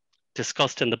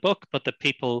discussed in the book, but that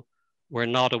people were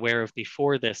not aware of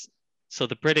before this. So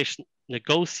the British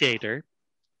negotiator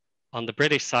on the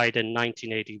British side in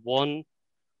 1981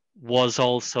 was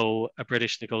also a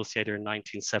British negotiator in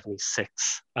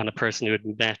 1976, and a person who had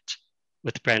met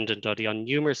with Brendan Duddy on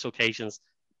numerous occasions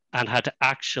and had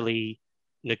actually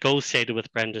negotiated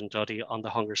with Brendan Duddy on the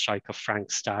hunger strike of Frank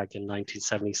Stagg in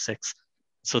 1976.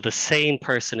 So the same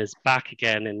person is back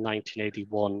again in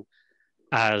 1981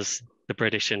 as the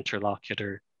British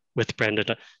interlocutor with Brendan.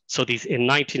 So in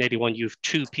 1981, you have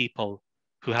two people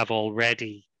who have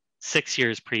already 6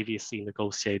 years previously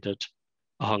negotiated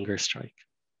a hunger strike.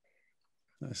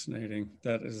 Fascinating.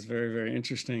 That is very, very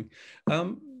interesting.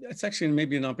 It's actually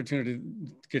maybe an opportunity to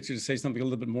get you to say something a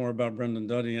little bit more about Brendan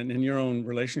Duddy and in your own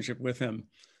relationship with him.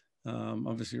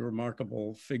 Obviously a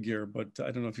remarkable figure, but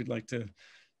I don't know if you'd like to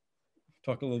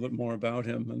talk a little bit more about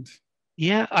him. And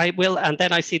yeah, I will. And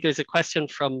then I see there's a question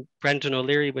from Brendan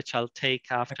O'Leary, which I'll take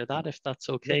after that, if that's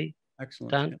okay.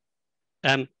 Excellent. Dan.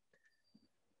 Yeah.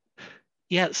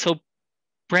 Yeah, so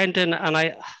Brendan and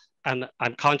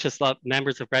I'm conscious that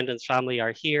members of Brendan's family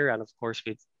are here, and of course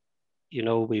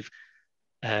we've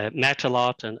met a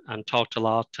lot and talked a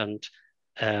lot, and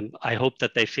I hope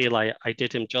that they feel I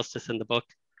did him justice in the book.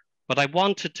 But I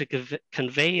wanted to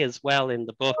convey as well in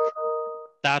the book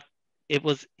that it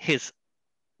was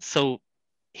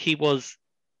he was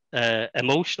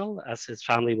emotional, as his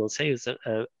family will say. He was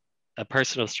a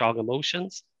person of strong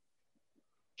emotions.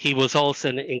 He was also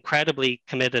an incredibly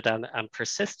committed and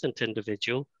persistent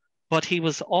individual, but he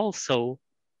was also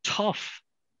tough.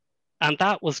 And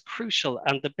that was crucial.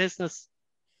 And the business,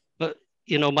 but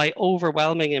my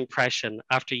overwhelming impression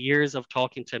after years of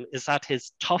talking to him is that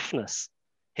his toughness,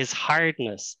 his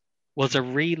hardness was a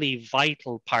really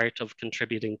vital part of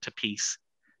contributing to peace,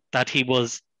 that he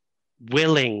was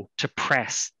willing to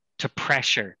press, to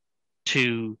pressure,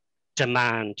 to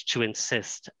demand, to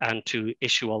insist, and to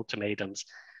issue ultimatums.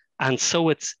 And so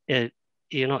and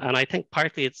I think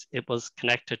partly it was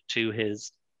connected to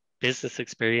his business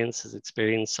experience, his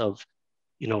experience of,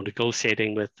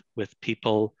 negotiating with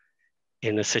people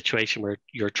in a situation where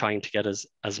you're trying to get as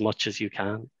much as you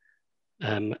can.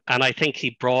 And I think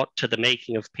he brought to the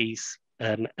making of peace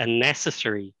a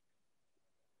necessary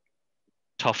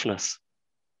toughness.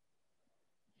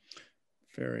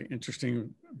 Very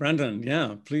interesting. Brendan,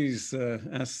 yeah, please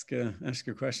ask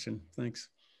your question. Thanks.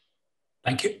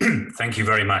 Thank you. Thank you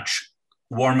very much.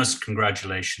 Warmest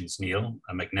congratulations, Niall.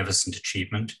 A magnificent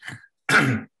achievement.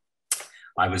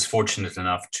 I was fortunate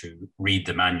enough to read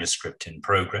the manuscript in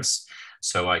progress,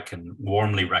 so I can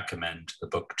warmly recommend the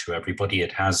book to everybody.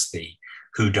 It has the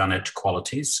whodunit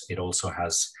qualities. It also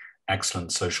has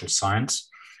excellent social science,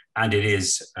 and it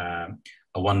is a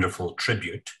wonderful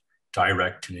tribute,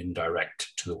 direct and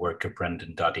indirect, to the work of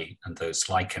Brendan Duddy and those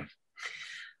like him.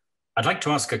 I'd like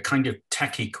to ask a kind of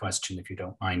techie question, if you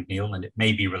don't mind, Niall, and it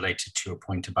may be related to your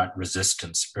point about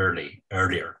resistance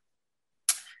earlier.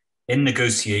 In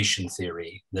negotiation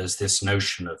theory, there's this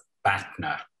notion of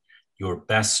BATNA, your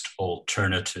best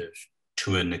alternative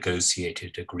to a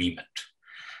negotiated agreement.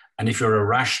 And if you're a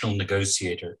rational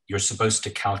negotiator, you're supposed to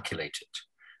calculate it.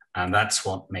 And that's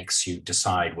what makes you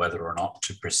decide whether or not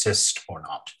to persist or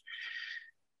not.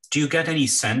 Do you get any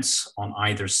sense on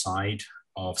either side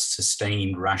of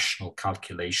sustained rational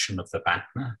calculation of the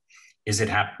BATNA? Is it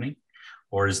happening?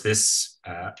 Or is this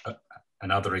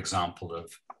another example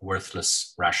of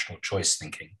worthless rational choice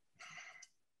thinking?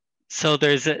 So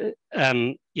there's a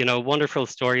wonderful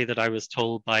story that I was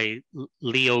told by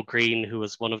Leo Green, who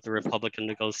was one of the Republican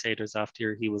negotiators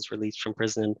after he was released from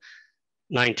prison in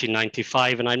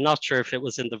 1995. And I'm not sure if it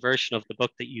was in the version of the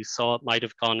book that you saw, it might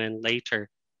have gone in later.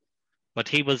 But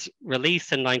he was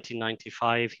released in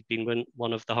 1995. He'd been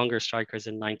one of the hunger strikers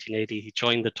in 1980. He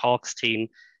joined the talks team.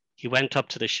 He went up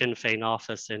to the Sinn Féin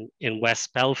office in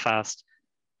West Belfast,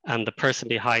 and the person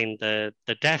behind the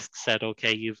desk said,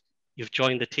 okay, you've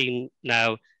joined the team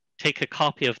now, take a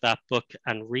copy of that book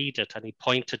and read it. And he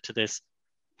pointed to this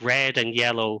red and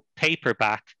yellow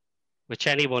paperback, which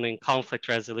anyone in conflict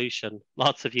resolution,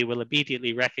 lots of you will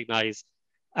immediately recognize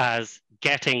as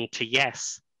Getting to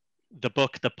Yes, the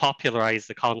book that popularized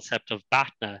the concept of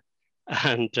BATNA.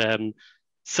 And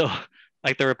so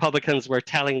like the Republicans were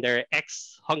telling their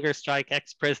ex-hunger strike,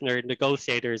 ex-prisoner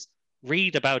negotiators,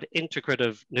 read about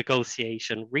integrative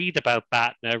negotiation, read about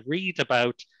BATNA, read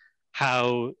about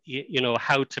how,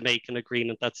 how to make an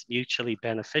agreement that's mutually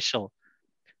beneficial.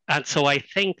 And so I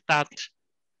think that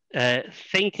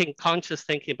conscious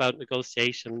thinking about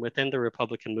negotiation within the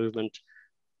Republican movement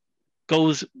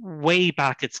goes way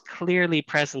back. It's clearly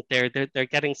present there. They're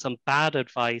getting some bad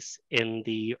advice in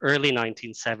the early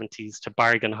 1970s to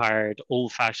bargain hard,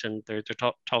 old-fashioned. They're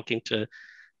talking to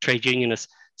trade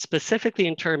unionists, specifically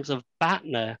in terms of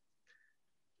BATNA.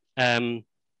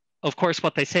 Of course,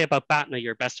 what they say about BATNA,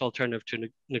 your best alternative to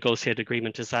negotiate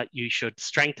agreement, is that you should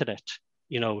strengthen it,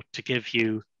 you know, to give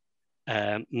you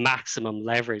maximum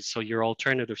leverage. So your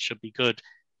alternative should be good.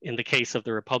 In the case of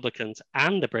the Republicans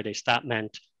and the British, that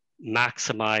meant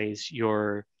maximize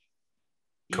your,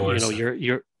 coercive.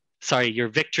 you know, your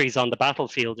victories on the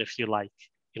battlefield, if you like.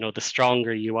 You know, the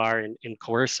stronger you are in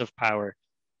coercive power,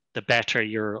 the better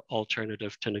your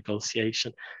alternative to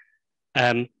negotiation.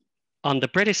 On the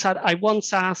British side, I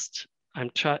once asked,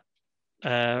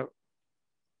 oh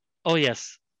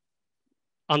yes,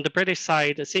 on the British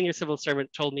side, a senior civil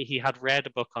servant told me he had read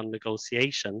a book on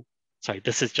negotiation. Sorry,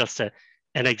 this is just an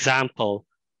example,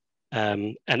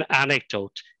 an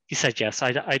anecdote. He said, yes,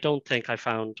 I don't think I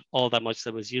found all that much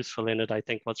that was useful in it. I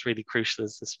think what's really crucial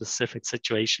is the specific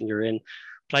situation you're in.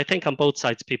 But I think on both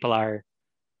sides, people are,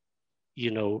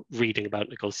 you know, reading about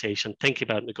negotiation, thinking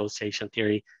about negotiation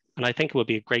theory. And I think it would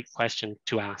be a great question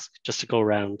to ask, just to go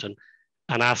around and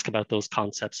ask about those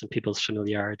concepts and people's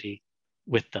familiarity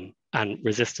with them, and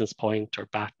resistance point or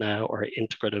BATNA or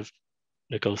integrative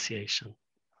negotiation.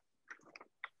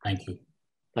 Thank you.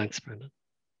 Thanks, Brendan.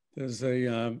 There's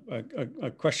a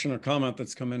question or comment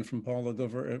that's come in from Paul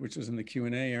Dover, which is in the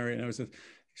Q&A area. And he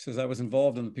says, I was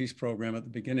involved in the peace program at the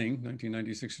beginning,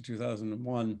 1996 to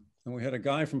 2001. And we had a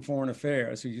guy from Foreign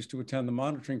Affairs who used to attend the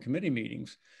monitoring committee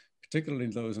meetings, particularly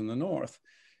those in the North.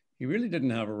 He really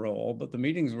didn't have a role, but the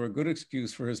meetings were a good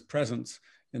excuse for his presence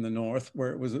in the North,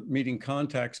 where it was meeting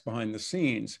contacts behind the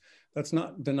scenes. That's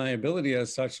not deniability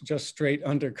as such, just straight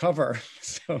undercover.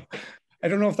 So I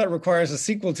don't know if that requires a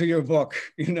sequel to your book,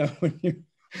 you know, when you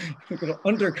look at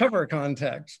undercover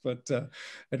contacts, but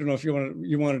I don't know if you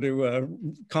wanted to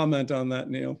comment on that,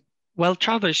 Niall. Well,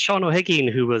 Travis, Sean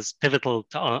O'Higgins, who was pivotal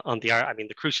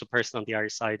the crucial person on the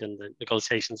Irish side in the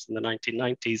negotiations in the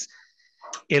 1990s,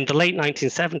 in the late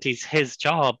 1970s, his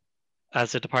job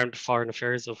as a Department of Foreign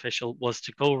Affairs official was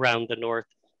to go around the North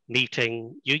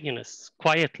meeting unionists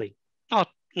quietly,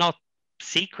 not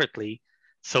secretly,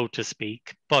 so to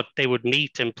speak, but they would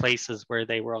meet in places where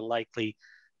they were unlikely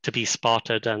to be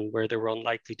spotted and where there were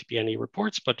unlikely to be any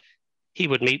reports. But he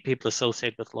would meet people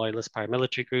associated with loyalist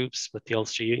paramilitary groups, with the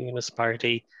Ulster Unionist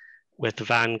Party, with the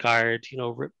Vanguard, you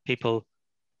know, people.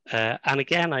 And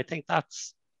again, I think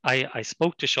I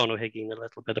spoke to Sean O'Higgins a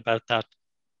little bit about that.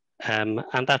 And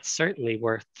that's certainly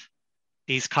worth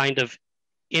these kind of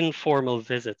informal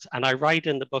visits. And I write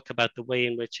in the book about the way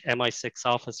in which MI6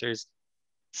 officers,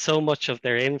 so much of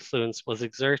their influence was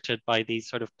exerted by these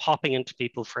sort of popping into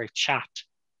people for a chat.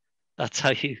 That's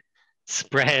how you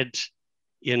spread,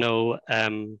 you know,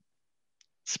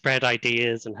 spread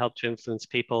ideas and help to influence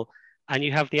people. And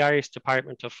you have the Irish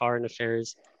Department of Foreign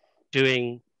Affairs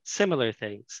doing similar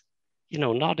things. You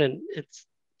know,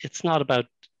 it's not about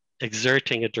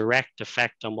exerting a direct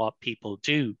effect on what people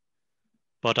do,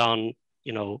 but on,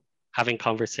 you know, having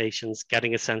conversations,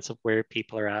 getting a sense of where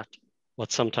people are at,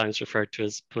 what's sometimes referred to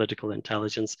as political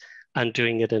intelligence, and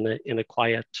doing it in a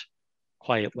quiet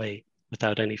way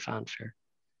without any fanfare.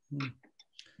 A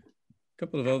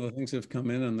couple of other things have come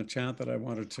in the chat that I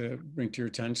wanted to bring to your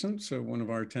attention. So one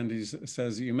of our attendees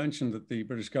says, you mentioned that the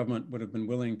British government would have been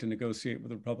willing to negotiate with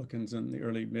the Republicans in the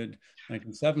early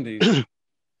mid-1970s.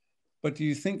 But do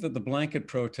you think that the blanket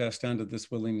protest ended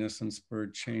this willingness and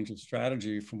spurred change of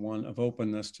strategy from one of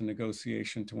openness to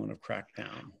negotiation to one of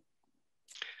crackdown?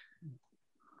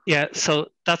 Yeah, so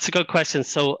that's a good question.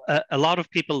 So a lot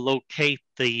of people locate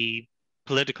the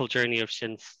political journey of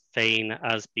Sinn Féin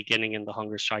as beginning in the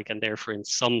hunger strike, and therefore, in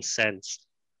some sense,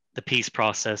 the peace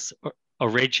process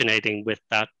originating with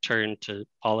that turn to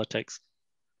politics.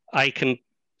 I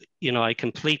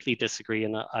completely disagree,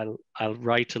 and I'll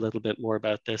write a little bit more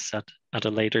about this at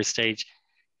a later stage.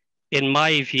 In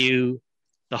my view,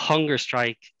 the hunger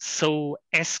strike so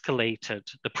escalated,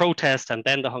 the protest and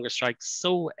then the hunger strike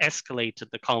so escalated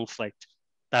the conflict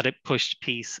that it pushed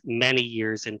peace many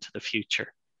years into the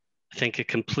future. I think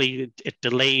it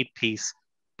delayed peace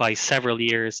by several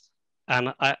years.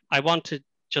 And I want to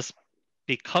just,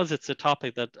 because it's a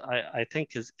topic that I think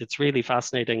it's really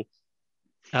fascinating,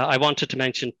 I wanted to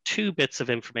mention two bits of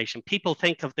information. People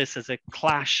think of this as a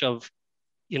clash of,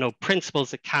 you know,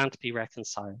 principles that can't be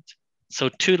reconciled. So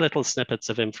two little snippets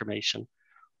of information.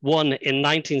 One, in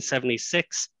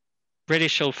 1976,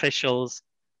 British officials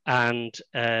and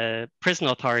prison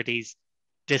authorities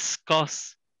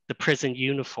discuss the prison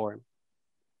uniform.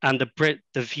 And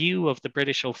the view of the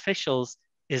British officials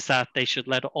is that they should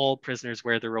let all prisoners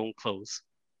wear their own clothes.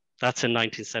 That's in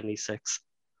 1976.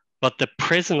 But the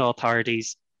prison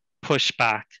authorities push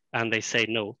back and they say,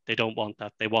 no, they don't want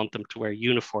that. They want them to wear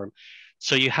uniform.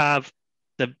 So you have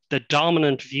the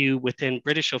dominant view within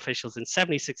British officials in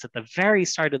 76 at the very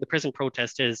start of the prison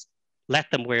protest is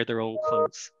let them wear their own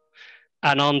clothes.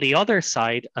 And on the other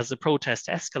side, as the protest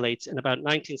escalates in about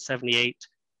 1978,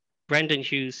 Brendan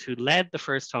Hughes, who led the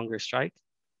first hunger strike,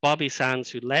 Bobby Sands,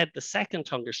 who led the second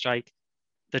hunger strike,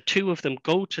 the two of them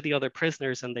go to the other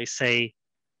prisoners and they say,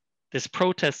 this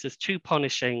protest is too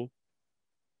punishing.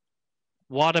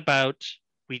 What about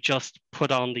we just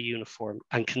put on the uniform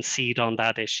and concede on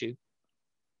that issue?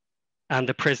 And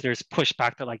the prisoners push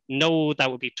back. They're like, no, that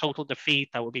would be total defeat.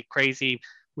 That would be crazy.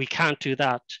 We can't do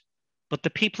that. But the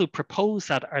people who proposed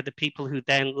that are the people who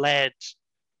then led,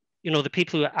 you know, the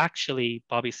people who actually,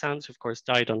 Bobby Sands, of course,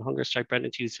 died on hunger strike,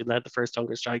 Brendan Hughes, who led the first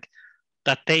hunger strike,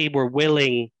 that they were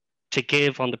willing to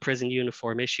give on the prison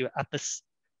uniform issue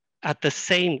at the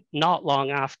same, not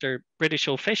long after British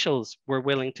officials were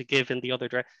willing to give in the other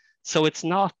direction. So it's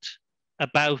not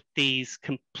about these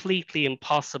completely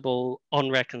impossible,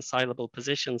 unreconcilable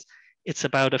positions. It's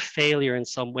about a failure in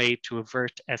some way to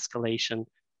avert escalation,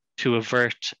 to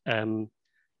avert,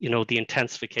 you know, the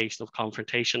intensification of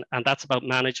confrontation. And that's about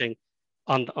managing.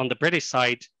 On the British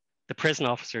side, the prison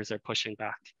officers are pushing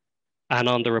back. And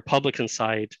on the Republican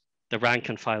side, the rank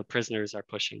and file prisoners are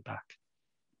pushing back.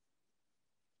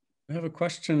 I have a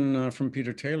question from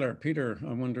Peter Taylor. Peter,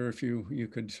 I wonder if you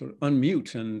could sort of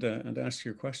unmute and ask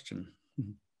your question.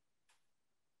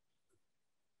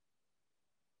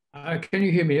 Can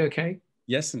you hear me okay?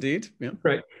 Yes, indeed. Yeah.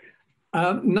 Great.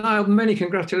 Niall, many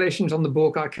congratulations on the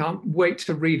book. I can't wait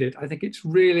to read it. I think it's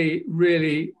really,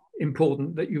 really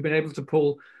important that you've been able to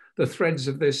pull the threads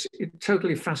of this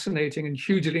totally fascinating and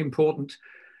hugely important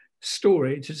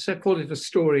story. To call it a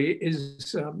story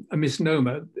is a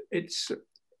misnomer. It's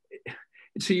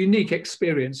a unique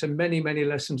experience and many, many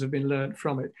lessons have been learned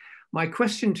from it. My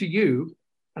question to you,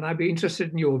 and I'd be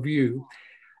interested in your view,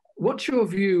 what's your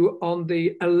view on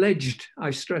the alleged,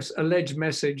 I stress, alleged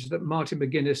message that Martin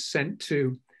McGuinness sent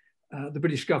to the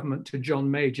British government, to John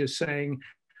Major, saying,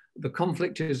 the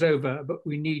conflict is over, but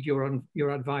we need your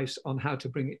advice on how to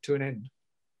bring it to an end?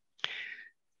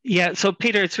 Yeah, so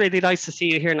Peter, it's really nice to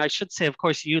see you here. And I should say, of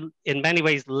course, you in many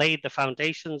ways laid the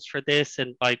foundations for this,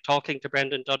 and by talking to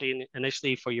Brendan Duddy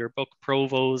initially for your book,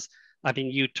 Provos. I mean,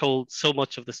 you told so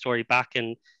much of the story back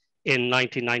in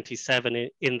 1997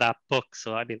 in that book.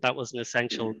 So, I mean, that was an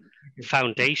essential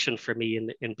foundation for me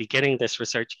in beginning this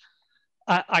research.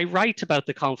 I write about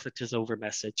the conflict is over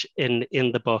message in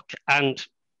the book. And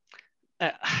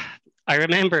I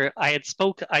remember I'd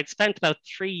spent about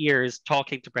 3 years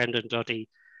talking to Brendan Duddy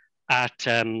at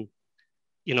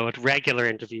regular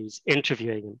interviews,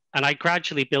 interviewing him. And I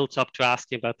gradually built up to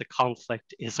asking about the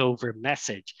conflict is over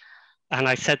message. And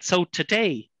I said, so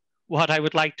today, what I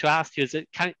would like to ask you is,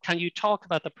 can you talk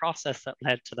about the process that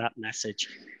led to that message?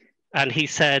 And he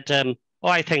said,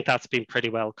 I think that's been pretty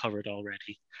well covered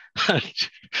already.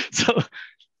 So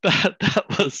that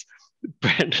was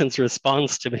Brendan's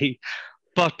response to me.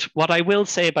 But what I will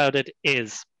say about it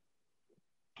is,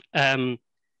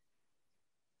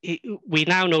 we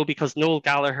now know, because Noel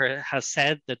Gallagher has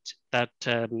said that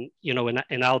in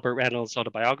Albert Reynolds'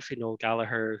 autobiography, Noel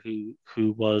Gallagher, who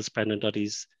was Brendan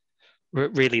Duddy's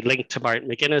really linked to Martin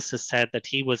McGuinness, has said that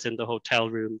he was in the hotel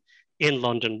room in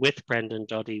London with Brendan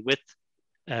Duddy, with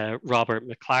Robert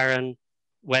McLaren,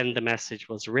 when the message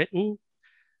was written.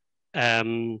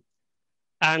 And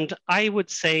I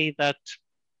would say that,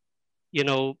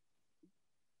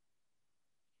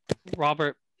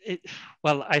 Robert,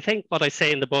 I think what I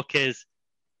say in the book is,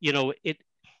 it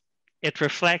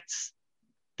reflects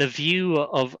the view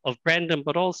of Brendan,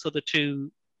 but also the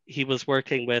two he was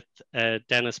working with,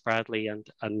 Dennis Bradley and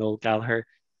Noel Gallagher,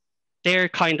 their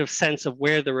kind of sense of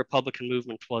where the Republican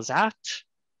movement was at,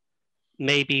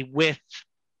 maybe with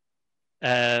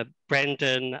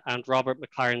Brendan and Robert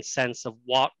McLaren's sense of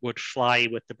what would fly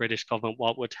with the British government,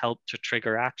 what would help to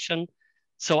trigger action.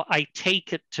 So I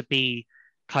take it to be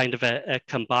kind of a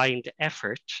combined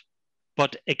effort.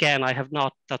 But again,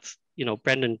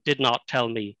 Brendan did not tell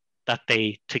me that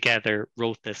they together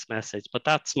wrote this message, but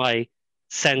that's my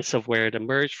sense of where it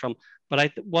emerged from.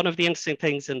 But one of the interesting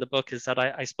things in the book is that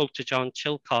I spoke to John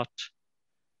Chilcott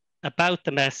about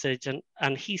the message,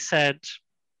 and he said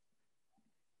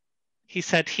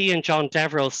he and John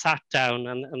Deverell sat down,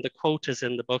 and the quote is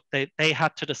in the book, they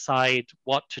had to decide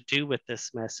what to do with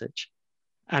this message.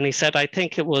 And he said, I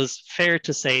think it was fair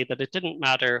to say that it didn't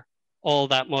matter all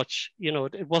that much.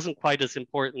 It wasn't quite as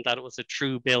important that it was a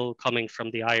true bill coming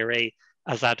from the IRA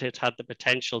as that it had the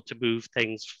potential to move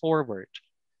things forward.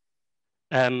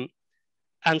 And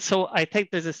so I think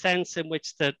there's a sense in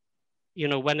which that, you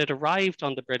know, when it arrived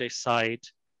on the British side,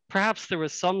 perhaps there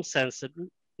was some sense that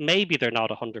maybe they're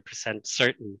not 100%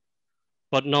 certain,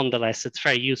 but nonetheless, it's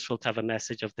very useful to have a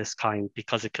message of this kind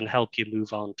because it can help you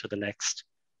move on to the next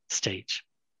stage.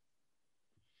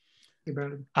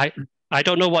 I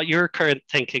don't know what your current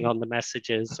thinking on the message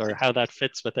is or how that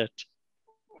fits with it.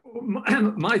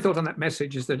 My thought on that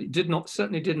message is that it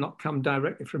certainly did not come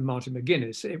directly from Martin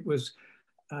McGuinness. It was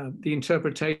the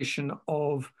interpretation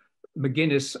of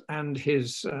McGuinness and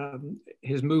his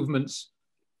movement's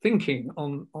thinking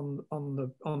on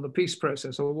the peace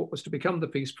process, or what was to become the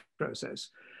peace process.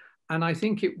 And I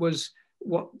think it was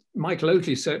what Michael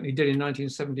Oatley certainly did in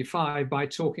 1975 by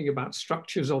talking about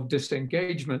structures of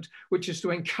disengagement, which is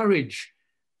to encourage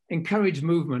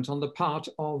movement on the part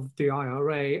of the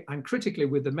IRA, and critically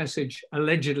with the message,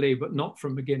 allegedly, but not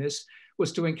from McGuinness,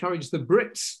 was to encourage the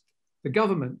Brits, the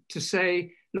government, to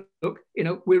say, look, you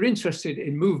know, we're interested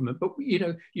in movement, but, you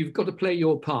know, you've got to play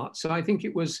your part. So I think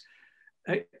it was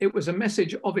a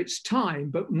message of its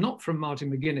time, but not from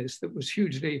Martin McGuinness,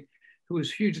 who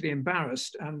was hugely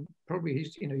embarrassed, and probably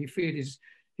he feared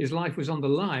his life was on the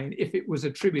line if it was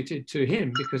attributed to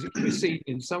him, because it was seen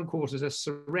in some quarters as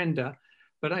surrender.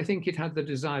 But I think it had the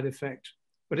desired effect.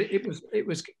 But it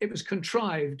was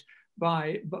contrived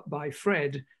by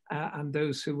Fred and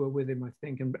those who were with him, I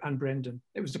think, and Brendan.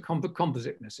 It was a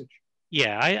composite message.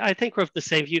 Yeah, I think we're of the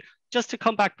same view. Just to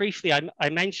come back briefly, I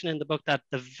mentioned in the book that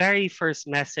the very first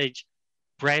message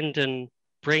Brendan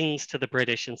brings to the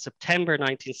British in September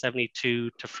 1972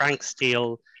 to Frank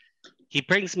Steele, he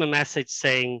brings him a message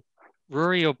saying,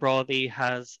 Rory O'Brothy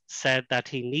has said that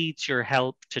he needs your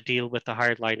help to deal with the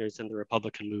hardliners in the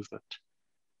Republican movement.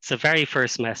 It's the very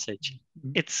first message.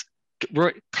 It's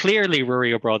clearly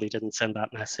Rory O'Brothy didn't send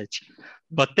that message,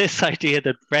 but this idea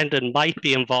that Brendan might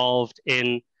be involved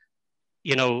in,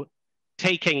 you know,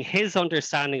 taking his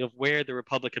understanding of where the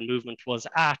Republican movement was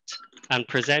at and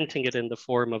presenting it in the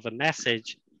form of a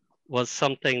message was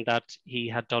something that he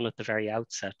had done at the very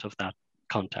outset of that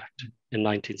contact in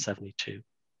 1972.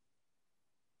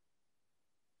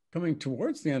 Coming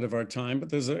towards the end of our time, but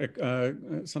there's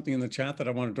something in the chat that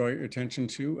I want to draw your attention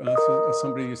to. So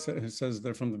somebody says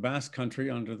they're from the Basque Country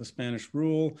under the Spanish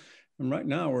rule, and right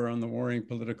now we're on the warring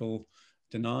political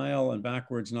denial and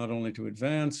backwards, not only to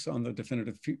advance on the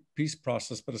definitive peace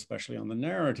process, but especially on the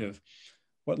narrative.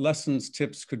 What lessons,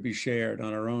 tips could be shared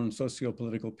on our own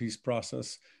socio-political peace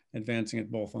process, advancing it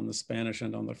both on the Spanish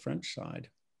and on the French side?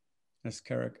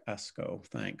 Escarric Asco,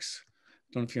 thanks.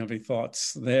 Don't know if you have any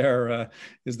thoughts there.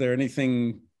 Is there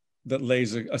anything that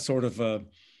lays a sort of a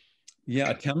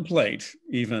template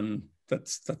even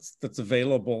that's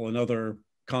available in other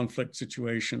conflict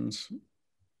situations?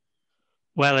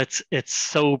 Well, it's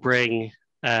sobering,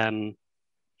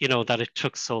 you know, that it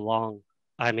took so long.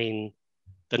 I mean,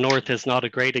 the North is not a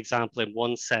great example in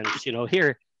one sense. You know,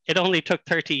 here it only took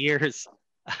 30 years.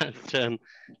 And,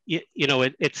 you know,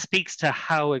 it speaks to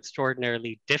how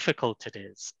extraordinarily difficult it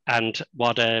is and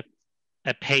what a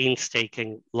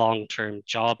painstaking long-term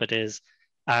job it is.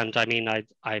 And I mean,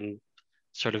 I'm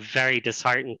sort of very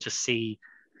disheartened to see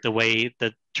the way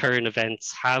the turn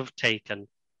events have taken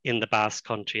in the Basque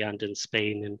Country and in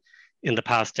Spain in the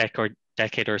past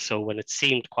decade or so, when it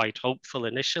seemed quite hopeful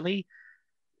initially.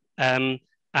 And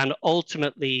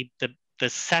ultimately, the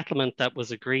settlement that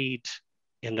was agreed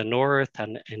in the North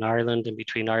and in Ireland and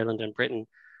between Ireland and Britain,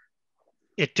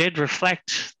 it did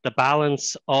reflect the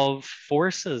balance of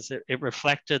forces. It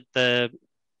reflected the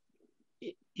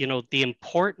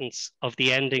importance of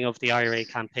the ending of the IRA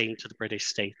campaign to the British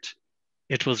state.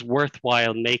 It was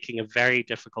worthwhile making a very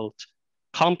difficult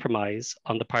compromise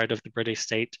on the part of the British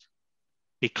state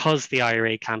because the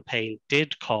IRA campaign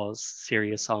did cause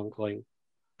serious ongoing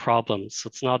problems. So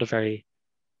it's not a very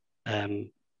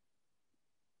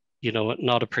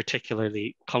not a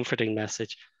particularly comforting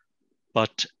message,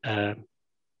 but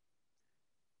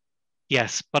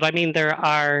yes, but I mean, there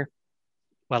are,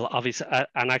 well, obviously,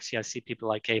 and actually I see people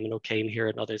like Eamon O'Kane here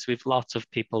and others. We've lots of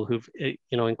people who've,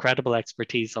 incredible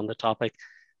expertise on the topic.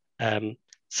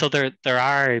 So there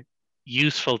are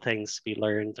useful things to be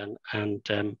learned, and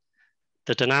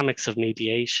the dynamics of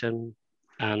mediation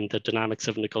and the dynamics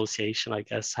of negotiation, I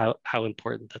guess, how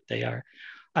important that they are.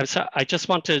 I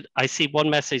see one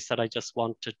message that I just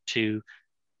wanted to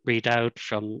read out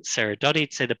from Sarah Duddy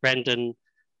to say that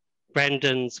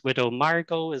Brendan's widow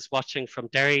Margot is watching from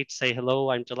Derry to say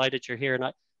hello. I'm delighted you're here.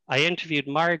 And I interviewed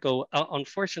Margot.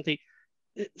 Unfortunately,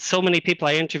 so many people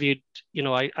I interviewed, you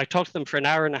know, I talked to them for an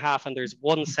hour and a half, and there's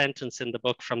one sentence in the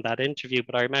book from that interview.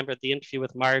 But I remember the interview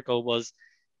with Margot was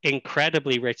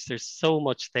incredibly rich. There's so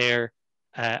much there,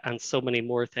 and so many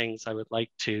more things I would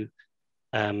like to,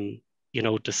 you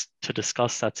know, just to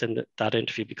discuss that's in that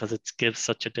interview, because it gives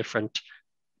such a different,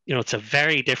 you know, it's a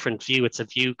very different view. It's a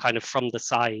view kind of from the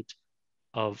side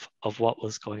of what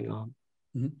was going on.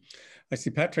 Mm-hmm. I see,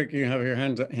 Patrick, you have your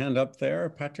hand up there.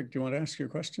 Patrick, do you want to ask your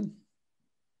question?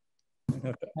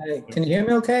 Hi, can you hear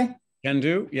me okay? Can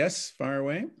do, yes, fire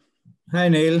away. Hi,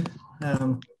 Niall.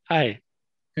 Hi.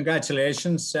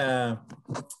 Congratulations. No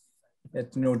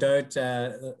doubt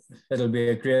it'll be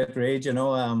a great read, you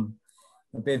know. I'm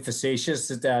being facetious,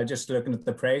 just looking at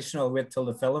the price, and I'll wait till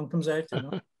the film comes out, you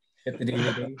know, get the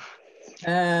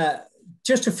DVD.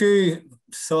 Just a few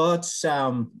thoughts,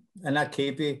 and not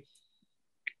keep you.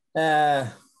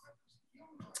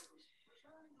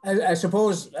 I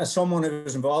suppose as someone who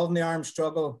was involved in the armed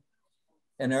struggle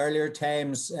in earlier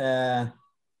times, I'm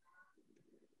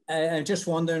just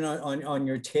wondering on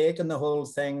your take on the whole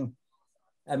thing.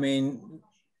 I mean,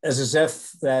 it's as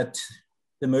if that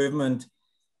the movement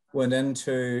went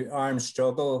into armed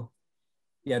struggle,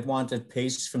 yet wanted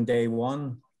peace from day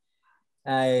one.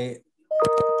 In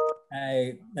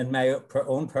my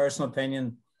own personal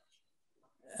opinion,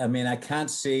 I mean, I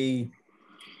can't see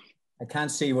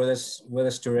where this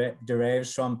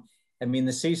derives from. I mean,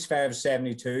 the ceasefire of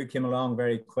 72 came along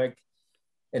very quick.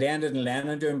 It ended in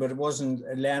Lenin, but it wasn't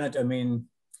Lenin. I mean,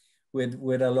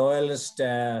 with a loyalist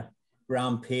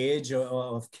rampage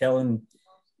of killing,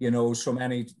 you know, so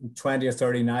many 20 or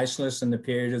 30 nationalists in the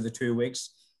period of the 2 weeks,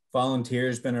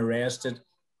 volunteers been arrested,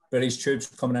 British troops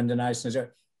coming into nationalism.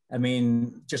 I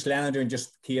mean, just Lenin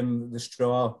just came the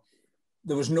straw.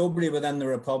 There was nobody within the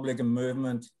Republican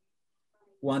movement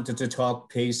wanted to talk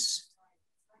peace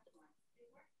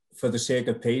for the sake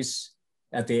of peace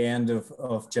at the end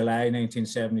of July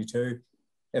 1972.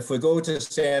 If we go to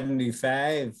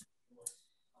 75,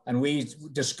 and we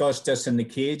discussed this in the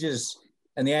cages,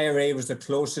 and the IRA was the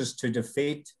closest to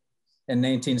defeat in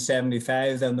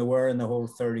 1975 than they were in the whole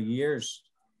 30 years.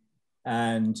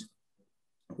 And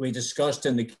we discussed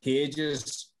in the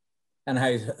cages and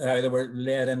how they were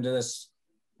led into this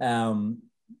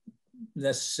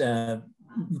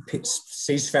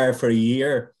ceasefire for a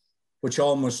year, which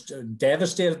almost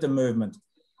devastated the movement.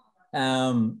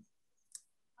 The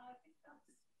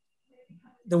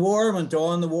war went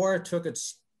on. The war took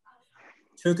its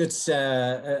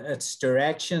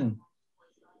direction.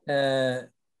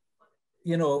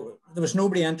 You know, there was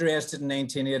nobody interested in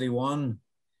 1981.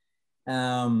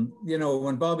 You know,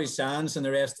 when Bobby Sands and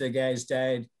the rest of the guys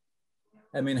died,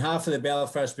 I mean, half of the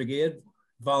Belfast Brigade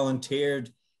volunteered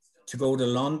to go to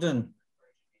London,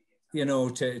 you know,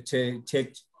 to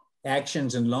take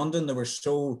actions in London. They were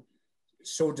so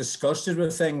disgusted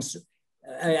with things.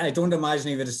 I don't imagine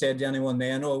he would have said to anyone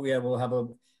then, oh, yeah, we'll have a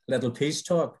little peace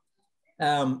talk.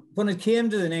 When it came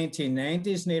to the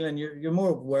 1990s, Niall, and you're more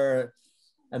aware,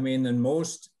 I mean, than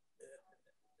most,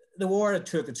 the war had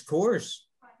took its course.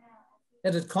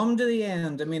 It had come to the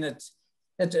end. I mean,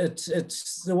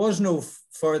 there was no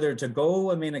further to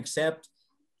go. I mean, except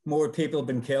more people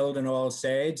been killed on all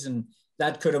sides, and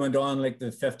that could have went on like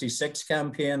the 56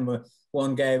 campaign with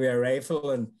one guy with a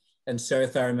rifle and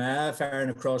South Armagh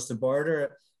firing across the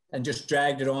border, and just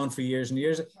dragged it on for years and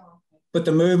years. But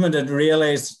the movement had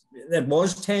realized it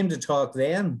was time to talk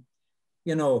then,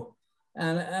 you know.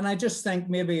 And I just think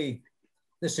maybe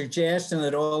the suggestion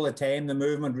that all the time the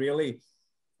movement really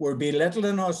were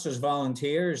belittling us as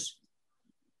volunteers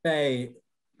by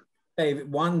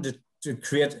wanting to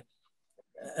create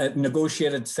a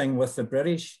negotiated thing with the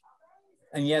British,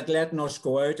 and yet letting us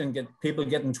go out and get people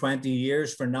getting 20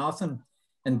 years for nothing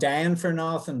and dying for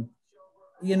nothing.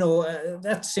 You know,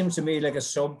 that seems to me like a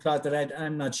subplot that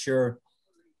I'm not sure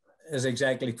is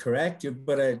exactly correct.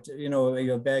 But, you know,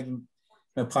 you beg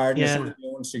my pardon, yeah. My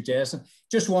own suggestion.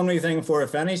 Just one wee thing before I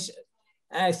finish.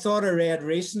 I thought I read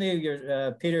recently,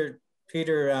 Peter,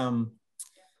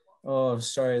 oh,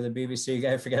 sorry, the BBC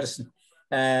guy, I forget his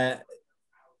name.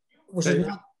 Was it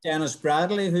not Dennis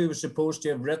Bradley who was supposed to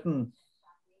have written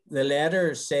the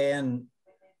letter saying,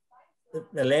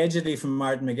 allegedly from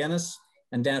Martin McGuinness,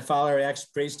 and then Father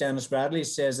ex-priest Dennis Bradley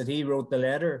says that he wrote the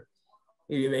letter.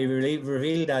 He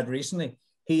revealed that recently.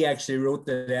 He actually wrote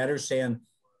the letter saying,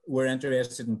 we're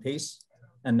interested in peace,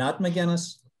 and not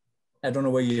McGuinness. I don't know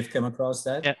where you've come across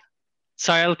that. Yeah.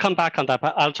 Sorry, I'll come back on that,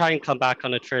 but I'll try and come back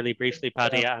on it fairly briefly,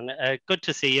 Paddy, yeah. And good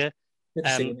to see you. Good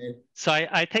to see you. So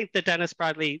I think that Dennis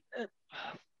Bradley,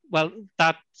 well,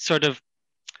 that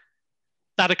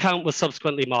account was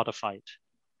subsequently modified.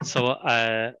 So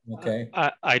okay.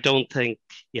 I don't think,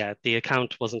 yeah, the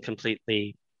account wasn't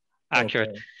completely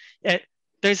accurate. Okay.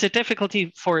 There's a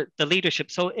difficulty for the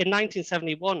leadership. So in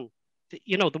 1971,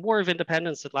 you know, the War of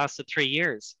Independence had lasted 3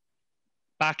 years,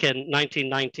 back in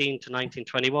 1919 to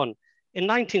 1921. In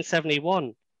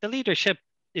 1971, the leadership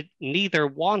neither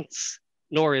wants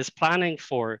nor is planning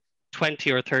for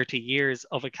 20 or 30 years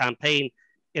of a campaign.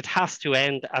 It has to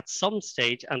end at some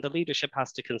stage, and the leadership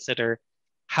has to consider,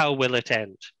 how will it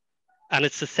end? And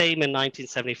it's the same in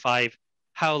 1975.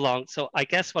 How long? So I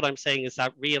guess what I'm saying is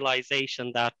that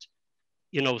realization that,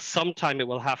 you know, sometime it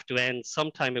will have to end,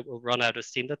 sometime it will run out of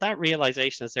steam, that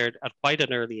realization is there at quite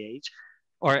an early age,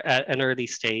 or at an early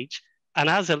stage. And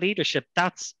as a leadership,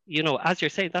 that's, you know, as you're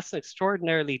saying, that's an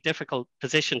extraordinarily difficult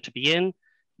position to be in.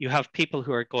 You have people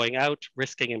who are going out,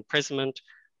 risking imprisonment,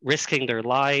 risking their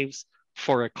lives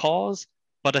for a cause.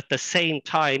 But at the same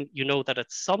time, you know that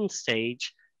at some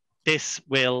stage, this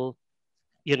will,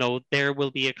 you know, there will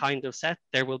be a kind of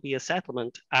there will be a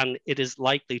settlement, and it is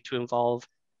likely to involve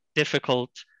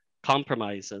difficult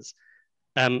compromises.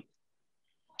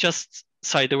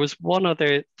 Sorry, there was one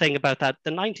other thing about that.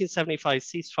 The 1975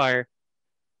 ceasefire,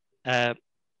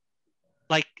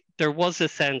 like, there was a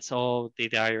sense, oh,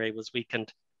 the IRA was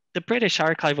weakened. The British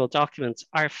archival documents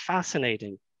are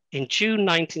fascinating. In June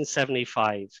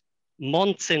 1975,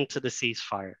 months into the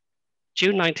ceasefire,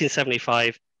 June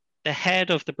 1975, the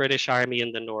head of the British Army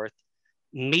in the north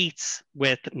meets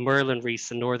with Merlin Rees,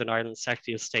 the Northern Ireland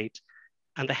Secretary of State,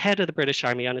 and the head of the British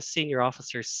Army and his senior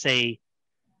officers say,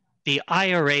 the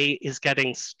IRA is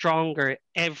getting stronger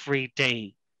every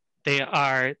day. They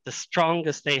are the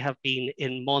strongest they have been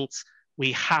in months.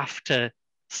 We have to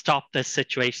stop this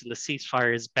situation. The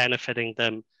ceasefire is benefiting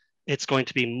them. It's going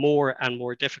to be more and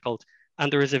more difficult.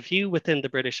 And there is a view within the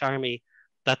British Army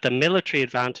that the military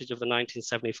advantage of the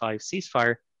 1975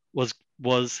 ceasefire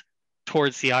was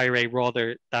towards the IRA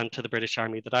rather than to the British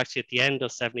Army, that actually at the end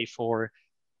of 74,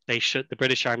 the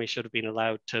British Army should have been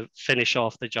allowed to finish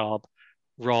off the job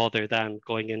rather than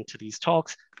going into these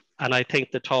talks. And I think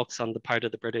the talks on the part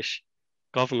of the British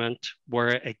government were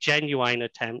a genuine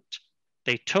attempt.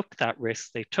 They took that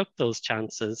risk, they took those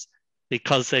chances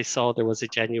because they saw there was a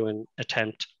genuine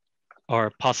attempt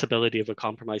or possibility of a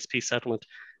compromise peace settlement.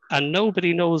 And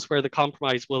nobody knows where the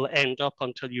compromise will end up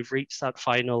until you've reached that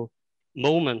final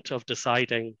moment of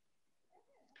deciding.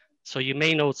 So you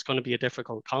may know it's going to be a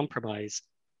difficult compromise,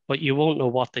 but you won't know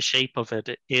what the shape of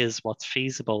it is, what's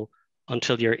feasible,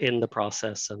 until you're in the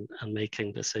process and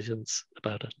making decisions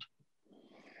about it.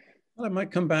 Well, I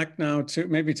might come back now to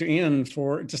maybe to Ian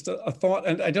for just a thought.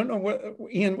 And I don't know what,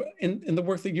 Ian, in the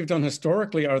work that you've done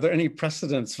historically, are there any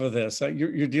precedents for this?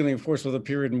 You're dealing, of course, with a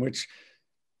period in which,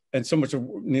 and so much of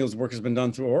Niall's work has been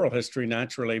done through oral history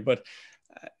naturally, but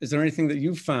is there anything that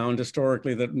you've found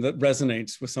historically that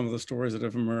resonates with some of the stories that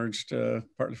have emerged,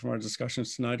 partly from our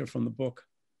discussions tonight or from the book?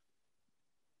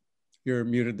 You're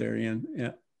muted there, Ian.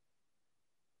 Yeah.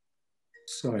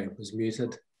 Sorry, it was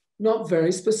muted. Not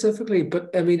very specifically,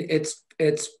 but I mean, it's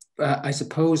I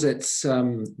suppose it's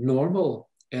normal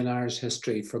in Irish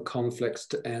history for conflicts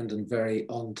to end in very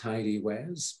untidy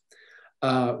ways,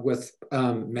 with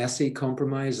messy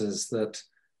compromises that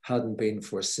hadn't been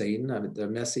foreseen. I mean, there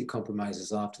are messy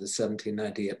compromises after the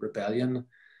 1798 rebellion,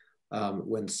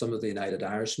 when some of the United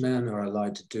Irishmen are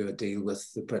allowed to do a deal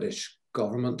with the British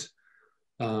government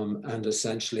and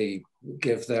essentially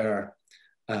give their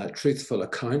truthful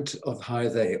account of how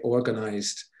they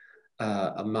organised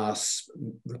a mass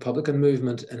Republican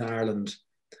movement in Ireland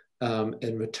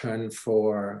in return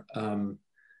for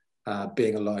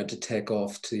being allowed to take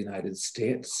off to the United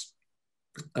States.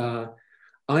 I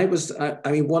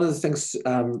mean, one of the things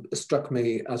struck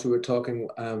me as we were talking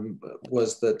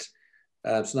was that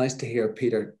it's nice to hear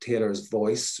Peter Taylor's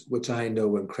voice, which I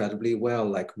know incredibly well.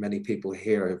 Like many people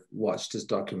here, have watched his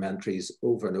documentaries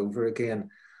over and over again.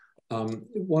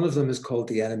 One of them is called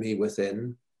The Enemy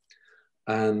Within.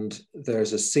 And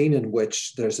there's a scene in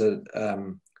which there's a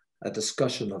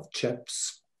discussion of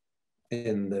chips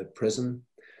in the prison.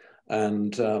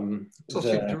 And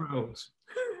sausage rolls.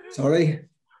 Sorry?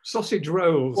 Sausage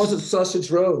rolls. Was it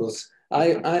sausage rolls?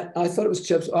 I thought it was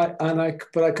chips, but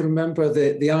I can remember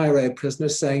the IRA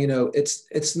prisoners saying, you know,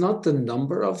 it's not the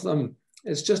number of them,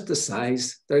 it's just the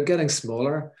size. They're getting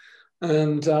smaller.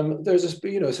 And there's this,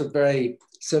 you know, it's a very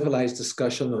civilized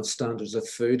discussion of standards of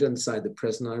food inside the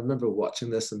prison. I remember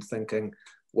watching this and thinking,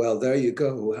 well, there you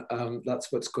go.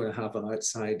 That's what's going to happen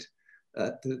outside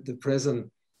the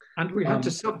prison. And we had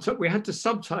to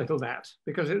subtitle that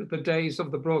because it was the days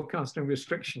of the broadcasting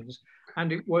restrictions,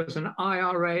 and it was an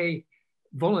IRA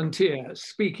volunteer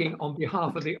speaking on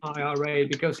behalf of the IRA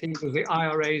because he was the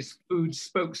IRA's food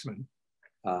spokesman.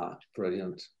 Ah,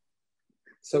 brilliant.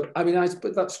 So, I mean,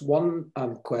 but that's one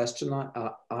question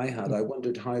I had. I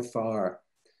wondered how far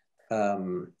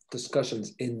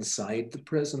discussions inside the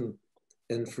prison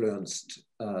influenced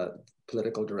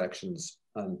political directions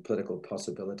and political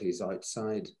possibilities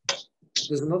outside.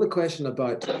 There's another question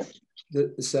about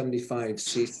the 75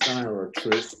 ceasefire or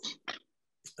truce.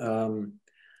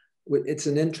 It's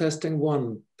an interesting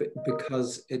one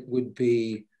because it would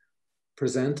be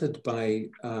presented by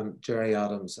Gerry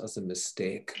Adams as a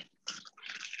mistake.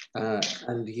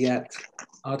 And yet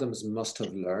Adams must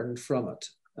have learned from it.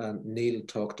 Niall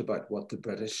talked about what the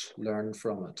British learned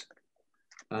from it.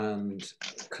 And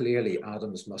clearly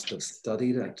Adams must have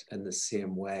studied it in the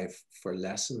same way for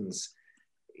lessons,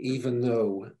 even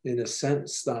though in a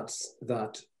sense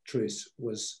that truce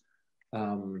was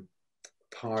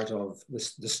part of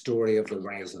the story of the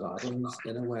rise of Adams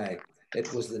in a way.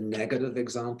 It was the negative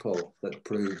example that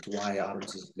proved why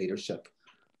Adams's leadership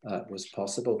was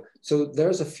possible. So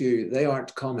there's a few, they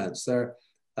aren't comments, they're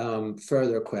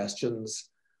further questions,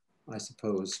 I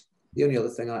suppose. The only other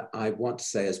thing I want to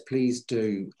say is please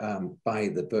do buy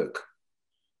the book.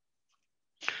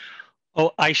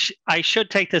 Oh, I should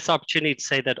take this opportunity to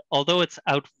say that although it's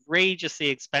outrageously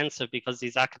expensive because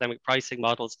these academic pricing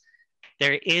models,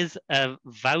 there is a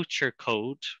voucher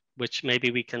code, which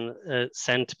maybe we can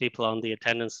send to people on the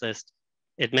attendance list.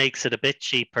 It makes it a bit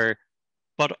cheaper,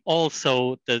 but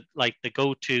also the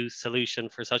go-to solution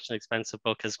for such an expensive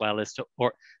book as well is to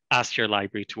ask your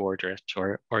library to order it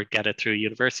or get it through a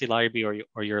university library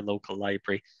or your local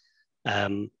library.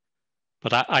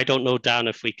 But I don't know, Dan,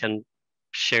 if we can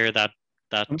share that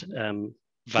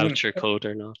voucher code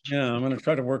or not. Yeah, I'm going to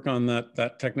try to work on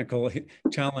that technical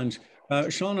challenge.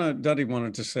 Shauna Duddy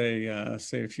wanted to say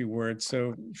a few words.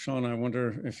 So Shauna, I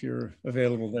wonder if you're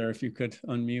available there, if you could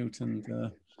unmute,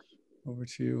 and over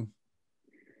to you.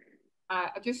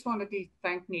 I just wanted to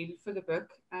thank Niall for the book,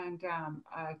 and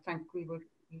I think we would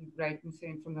be right in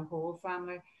saying from the whole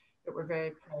family that we're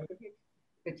very proud of it,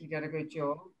 that you did a good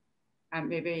job, and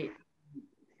maybe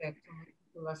that some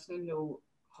people listening know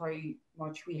how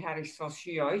much we had to suss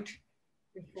you out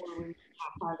before we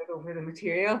handed over the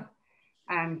material.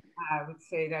 And I would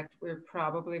say that we're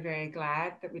probably very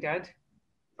glad that we did,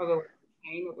 although at the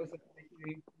time it was a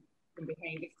bit from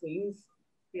behind the scenes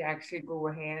to actually go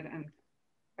ahead and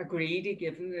agree to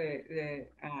give them the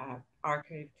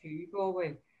archive to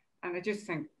Galway. And I just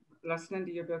think listening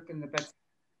to your book and the bits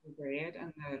we've read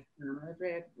and the I've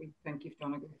read, we think you've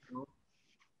done a good job.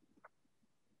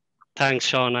 Thanks,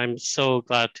 Sean. I'm so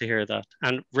glad to hear that,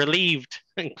 and relieved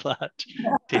and glad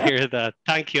to hear that.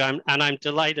 Thank you. I'm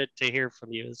delighted to hear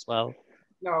from you as well.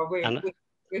 No,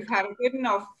 we've had a good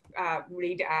enough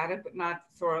read at it, but not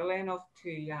thoroughly enough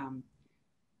to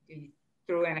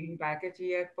throw anything back at you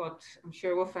yet. But I'm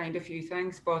sure we'll find a few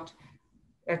things. But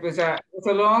it was a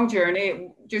long journey.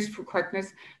 Just for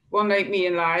quickness, one night me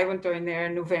and Niall went down there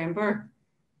in November,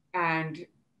 and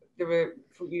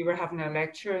we were having a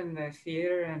lecture in the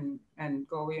theatre in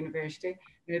Galway University,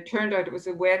 and it turned out it was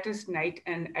the wettest night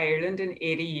in Ireland in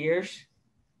 80 years.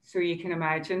 So you can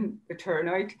imagine the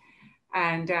turnout.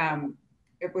 And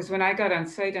it was when I got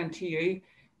inside into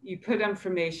you put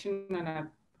information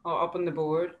up on the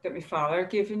board that my father had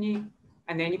given you,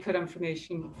 and then you put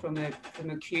information from the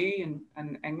queue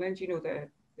in England, you know,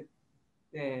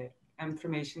 the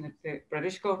information that the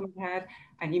British government had,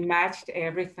 and you matched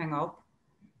everything up.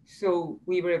 So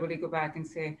we were able to go back and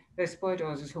say, this boy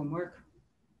does his homework.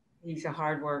 He's a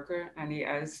hard worker and he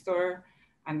is thorough.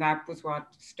 And that was what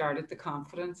started the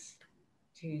confidence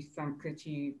to think that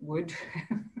you would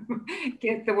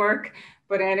get the work.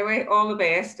 But anyway, all the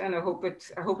best, and I hope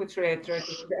it's read through.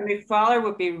 And my father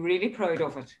would be really proud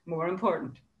of it, more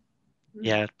important.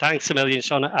 Yeah, thanks a million,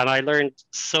 Shauna. And I learned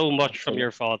so much from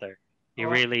your father. He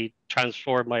really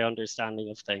transformed my understanding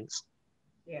of things.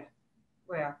 Yeah,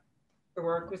 well, the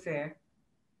work was there.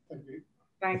 Thank you.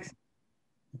 Thanks.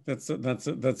 That's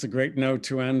a great note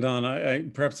to end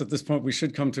on. Perhaps at this point we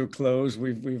should come to a close.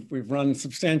 We've run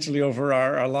substantially over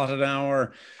our allotted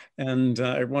hour, and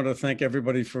I want to thank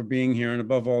everybody for being here, and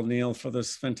above all Niall for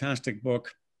this fantastic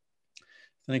book.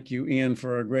 Thank you, Ian,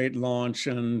 for a great launch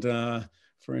and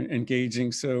for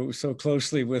engaging so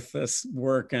closely with this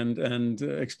work and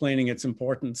explaining its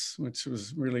importance, which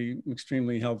was really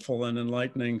extremely helpful and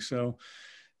enlightening. So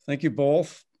thank you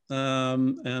both.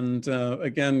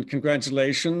 Again,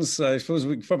 congratulations. I suppose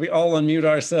we probably all unmute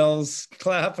ourselves,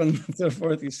 clap and so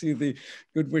forth. You see the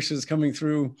good wishes coming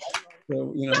through.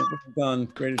 So, you know, well done.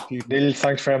 Great achievement. Niall,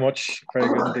 thanks very much. Very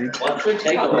good indeed.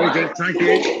 Very good. Thank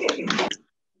you.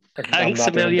 Thanks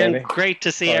a million. Great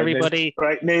to see everybody. Neil.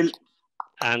 Right, Neil.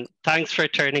 And thanks for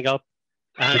turning up.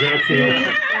 And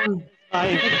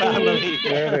bye, family.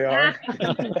 There they are.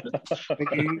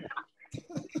 Thank you.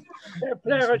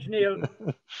 Pleasure, Neil.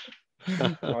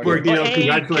 Poor Neil,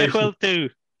 congratulations.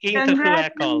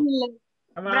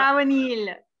 Bravo,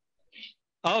 Neil.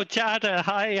 Oh, Chada,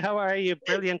 hi, how are you?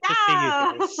 Brilliant to see you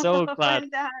guys. So glad.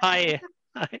 Hi.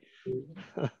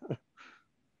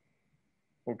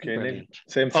 Okay, Neil.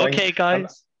 Same thing. Okay,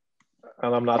 guys.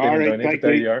 And I'm not even doing it.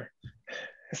 There you are.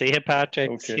 See you,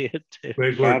 Patrick. Okay. See you too.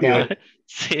 Great work, Neil.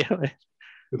 See you.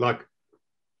 Good luck.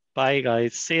 Bye,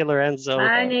 guys. See you, Lorenzo.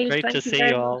 Bye, Neil. Great to see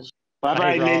you all.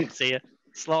 Bye, Rob. Neil. See you.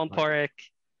 Sloan Porrick.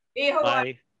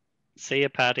 Bye. See you,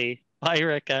 Patty. Bye,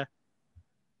 Rika.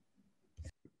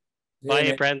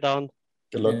 Bye, Brendan.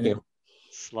 Good luck, Neil.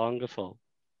 Slán go fóill.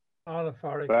 All the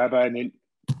Bye, Neil.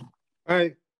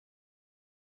 Bye.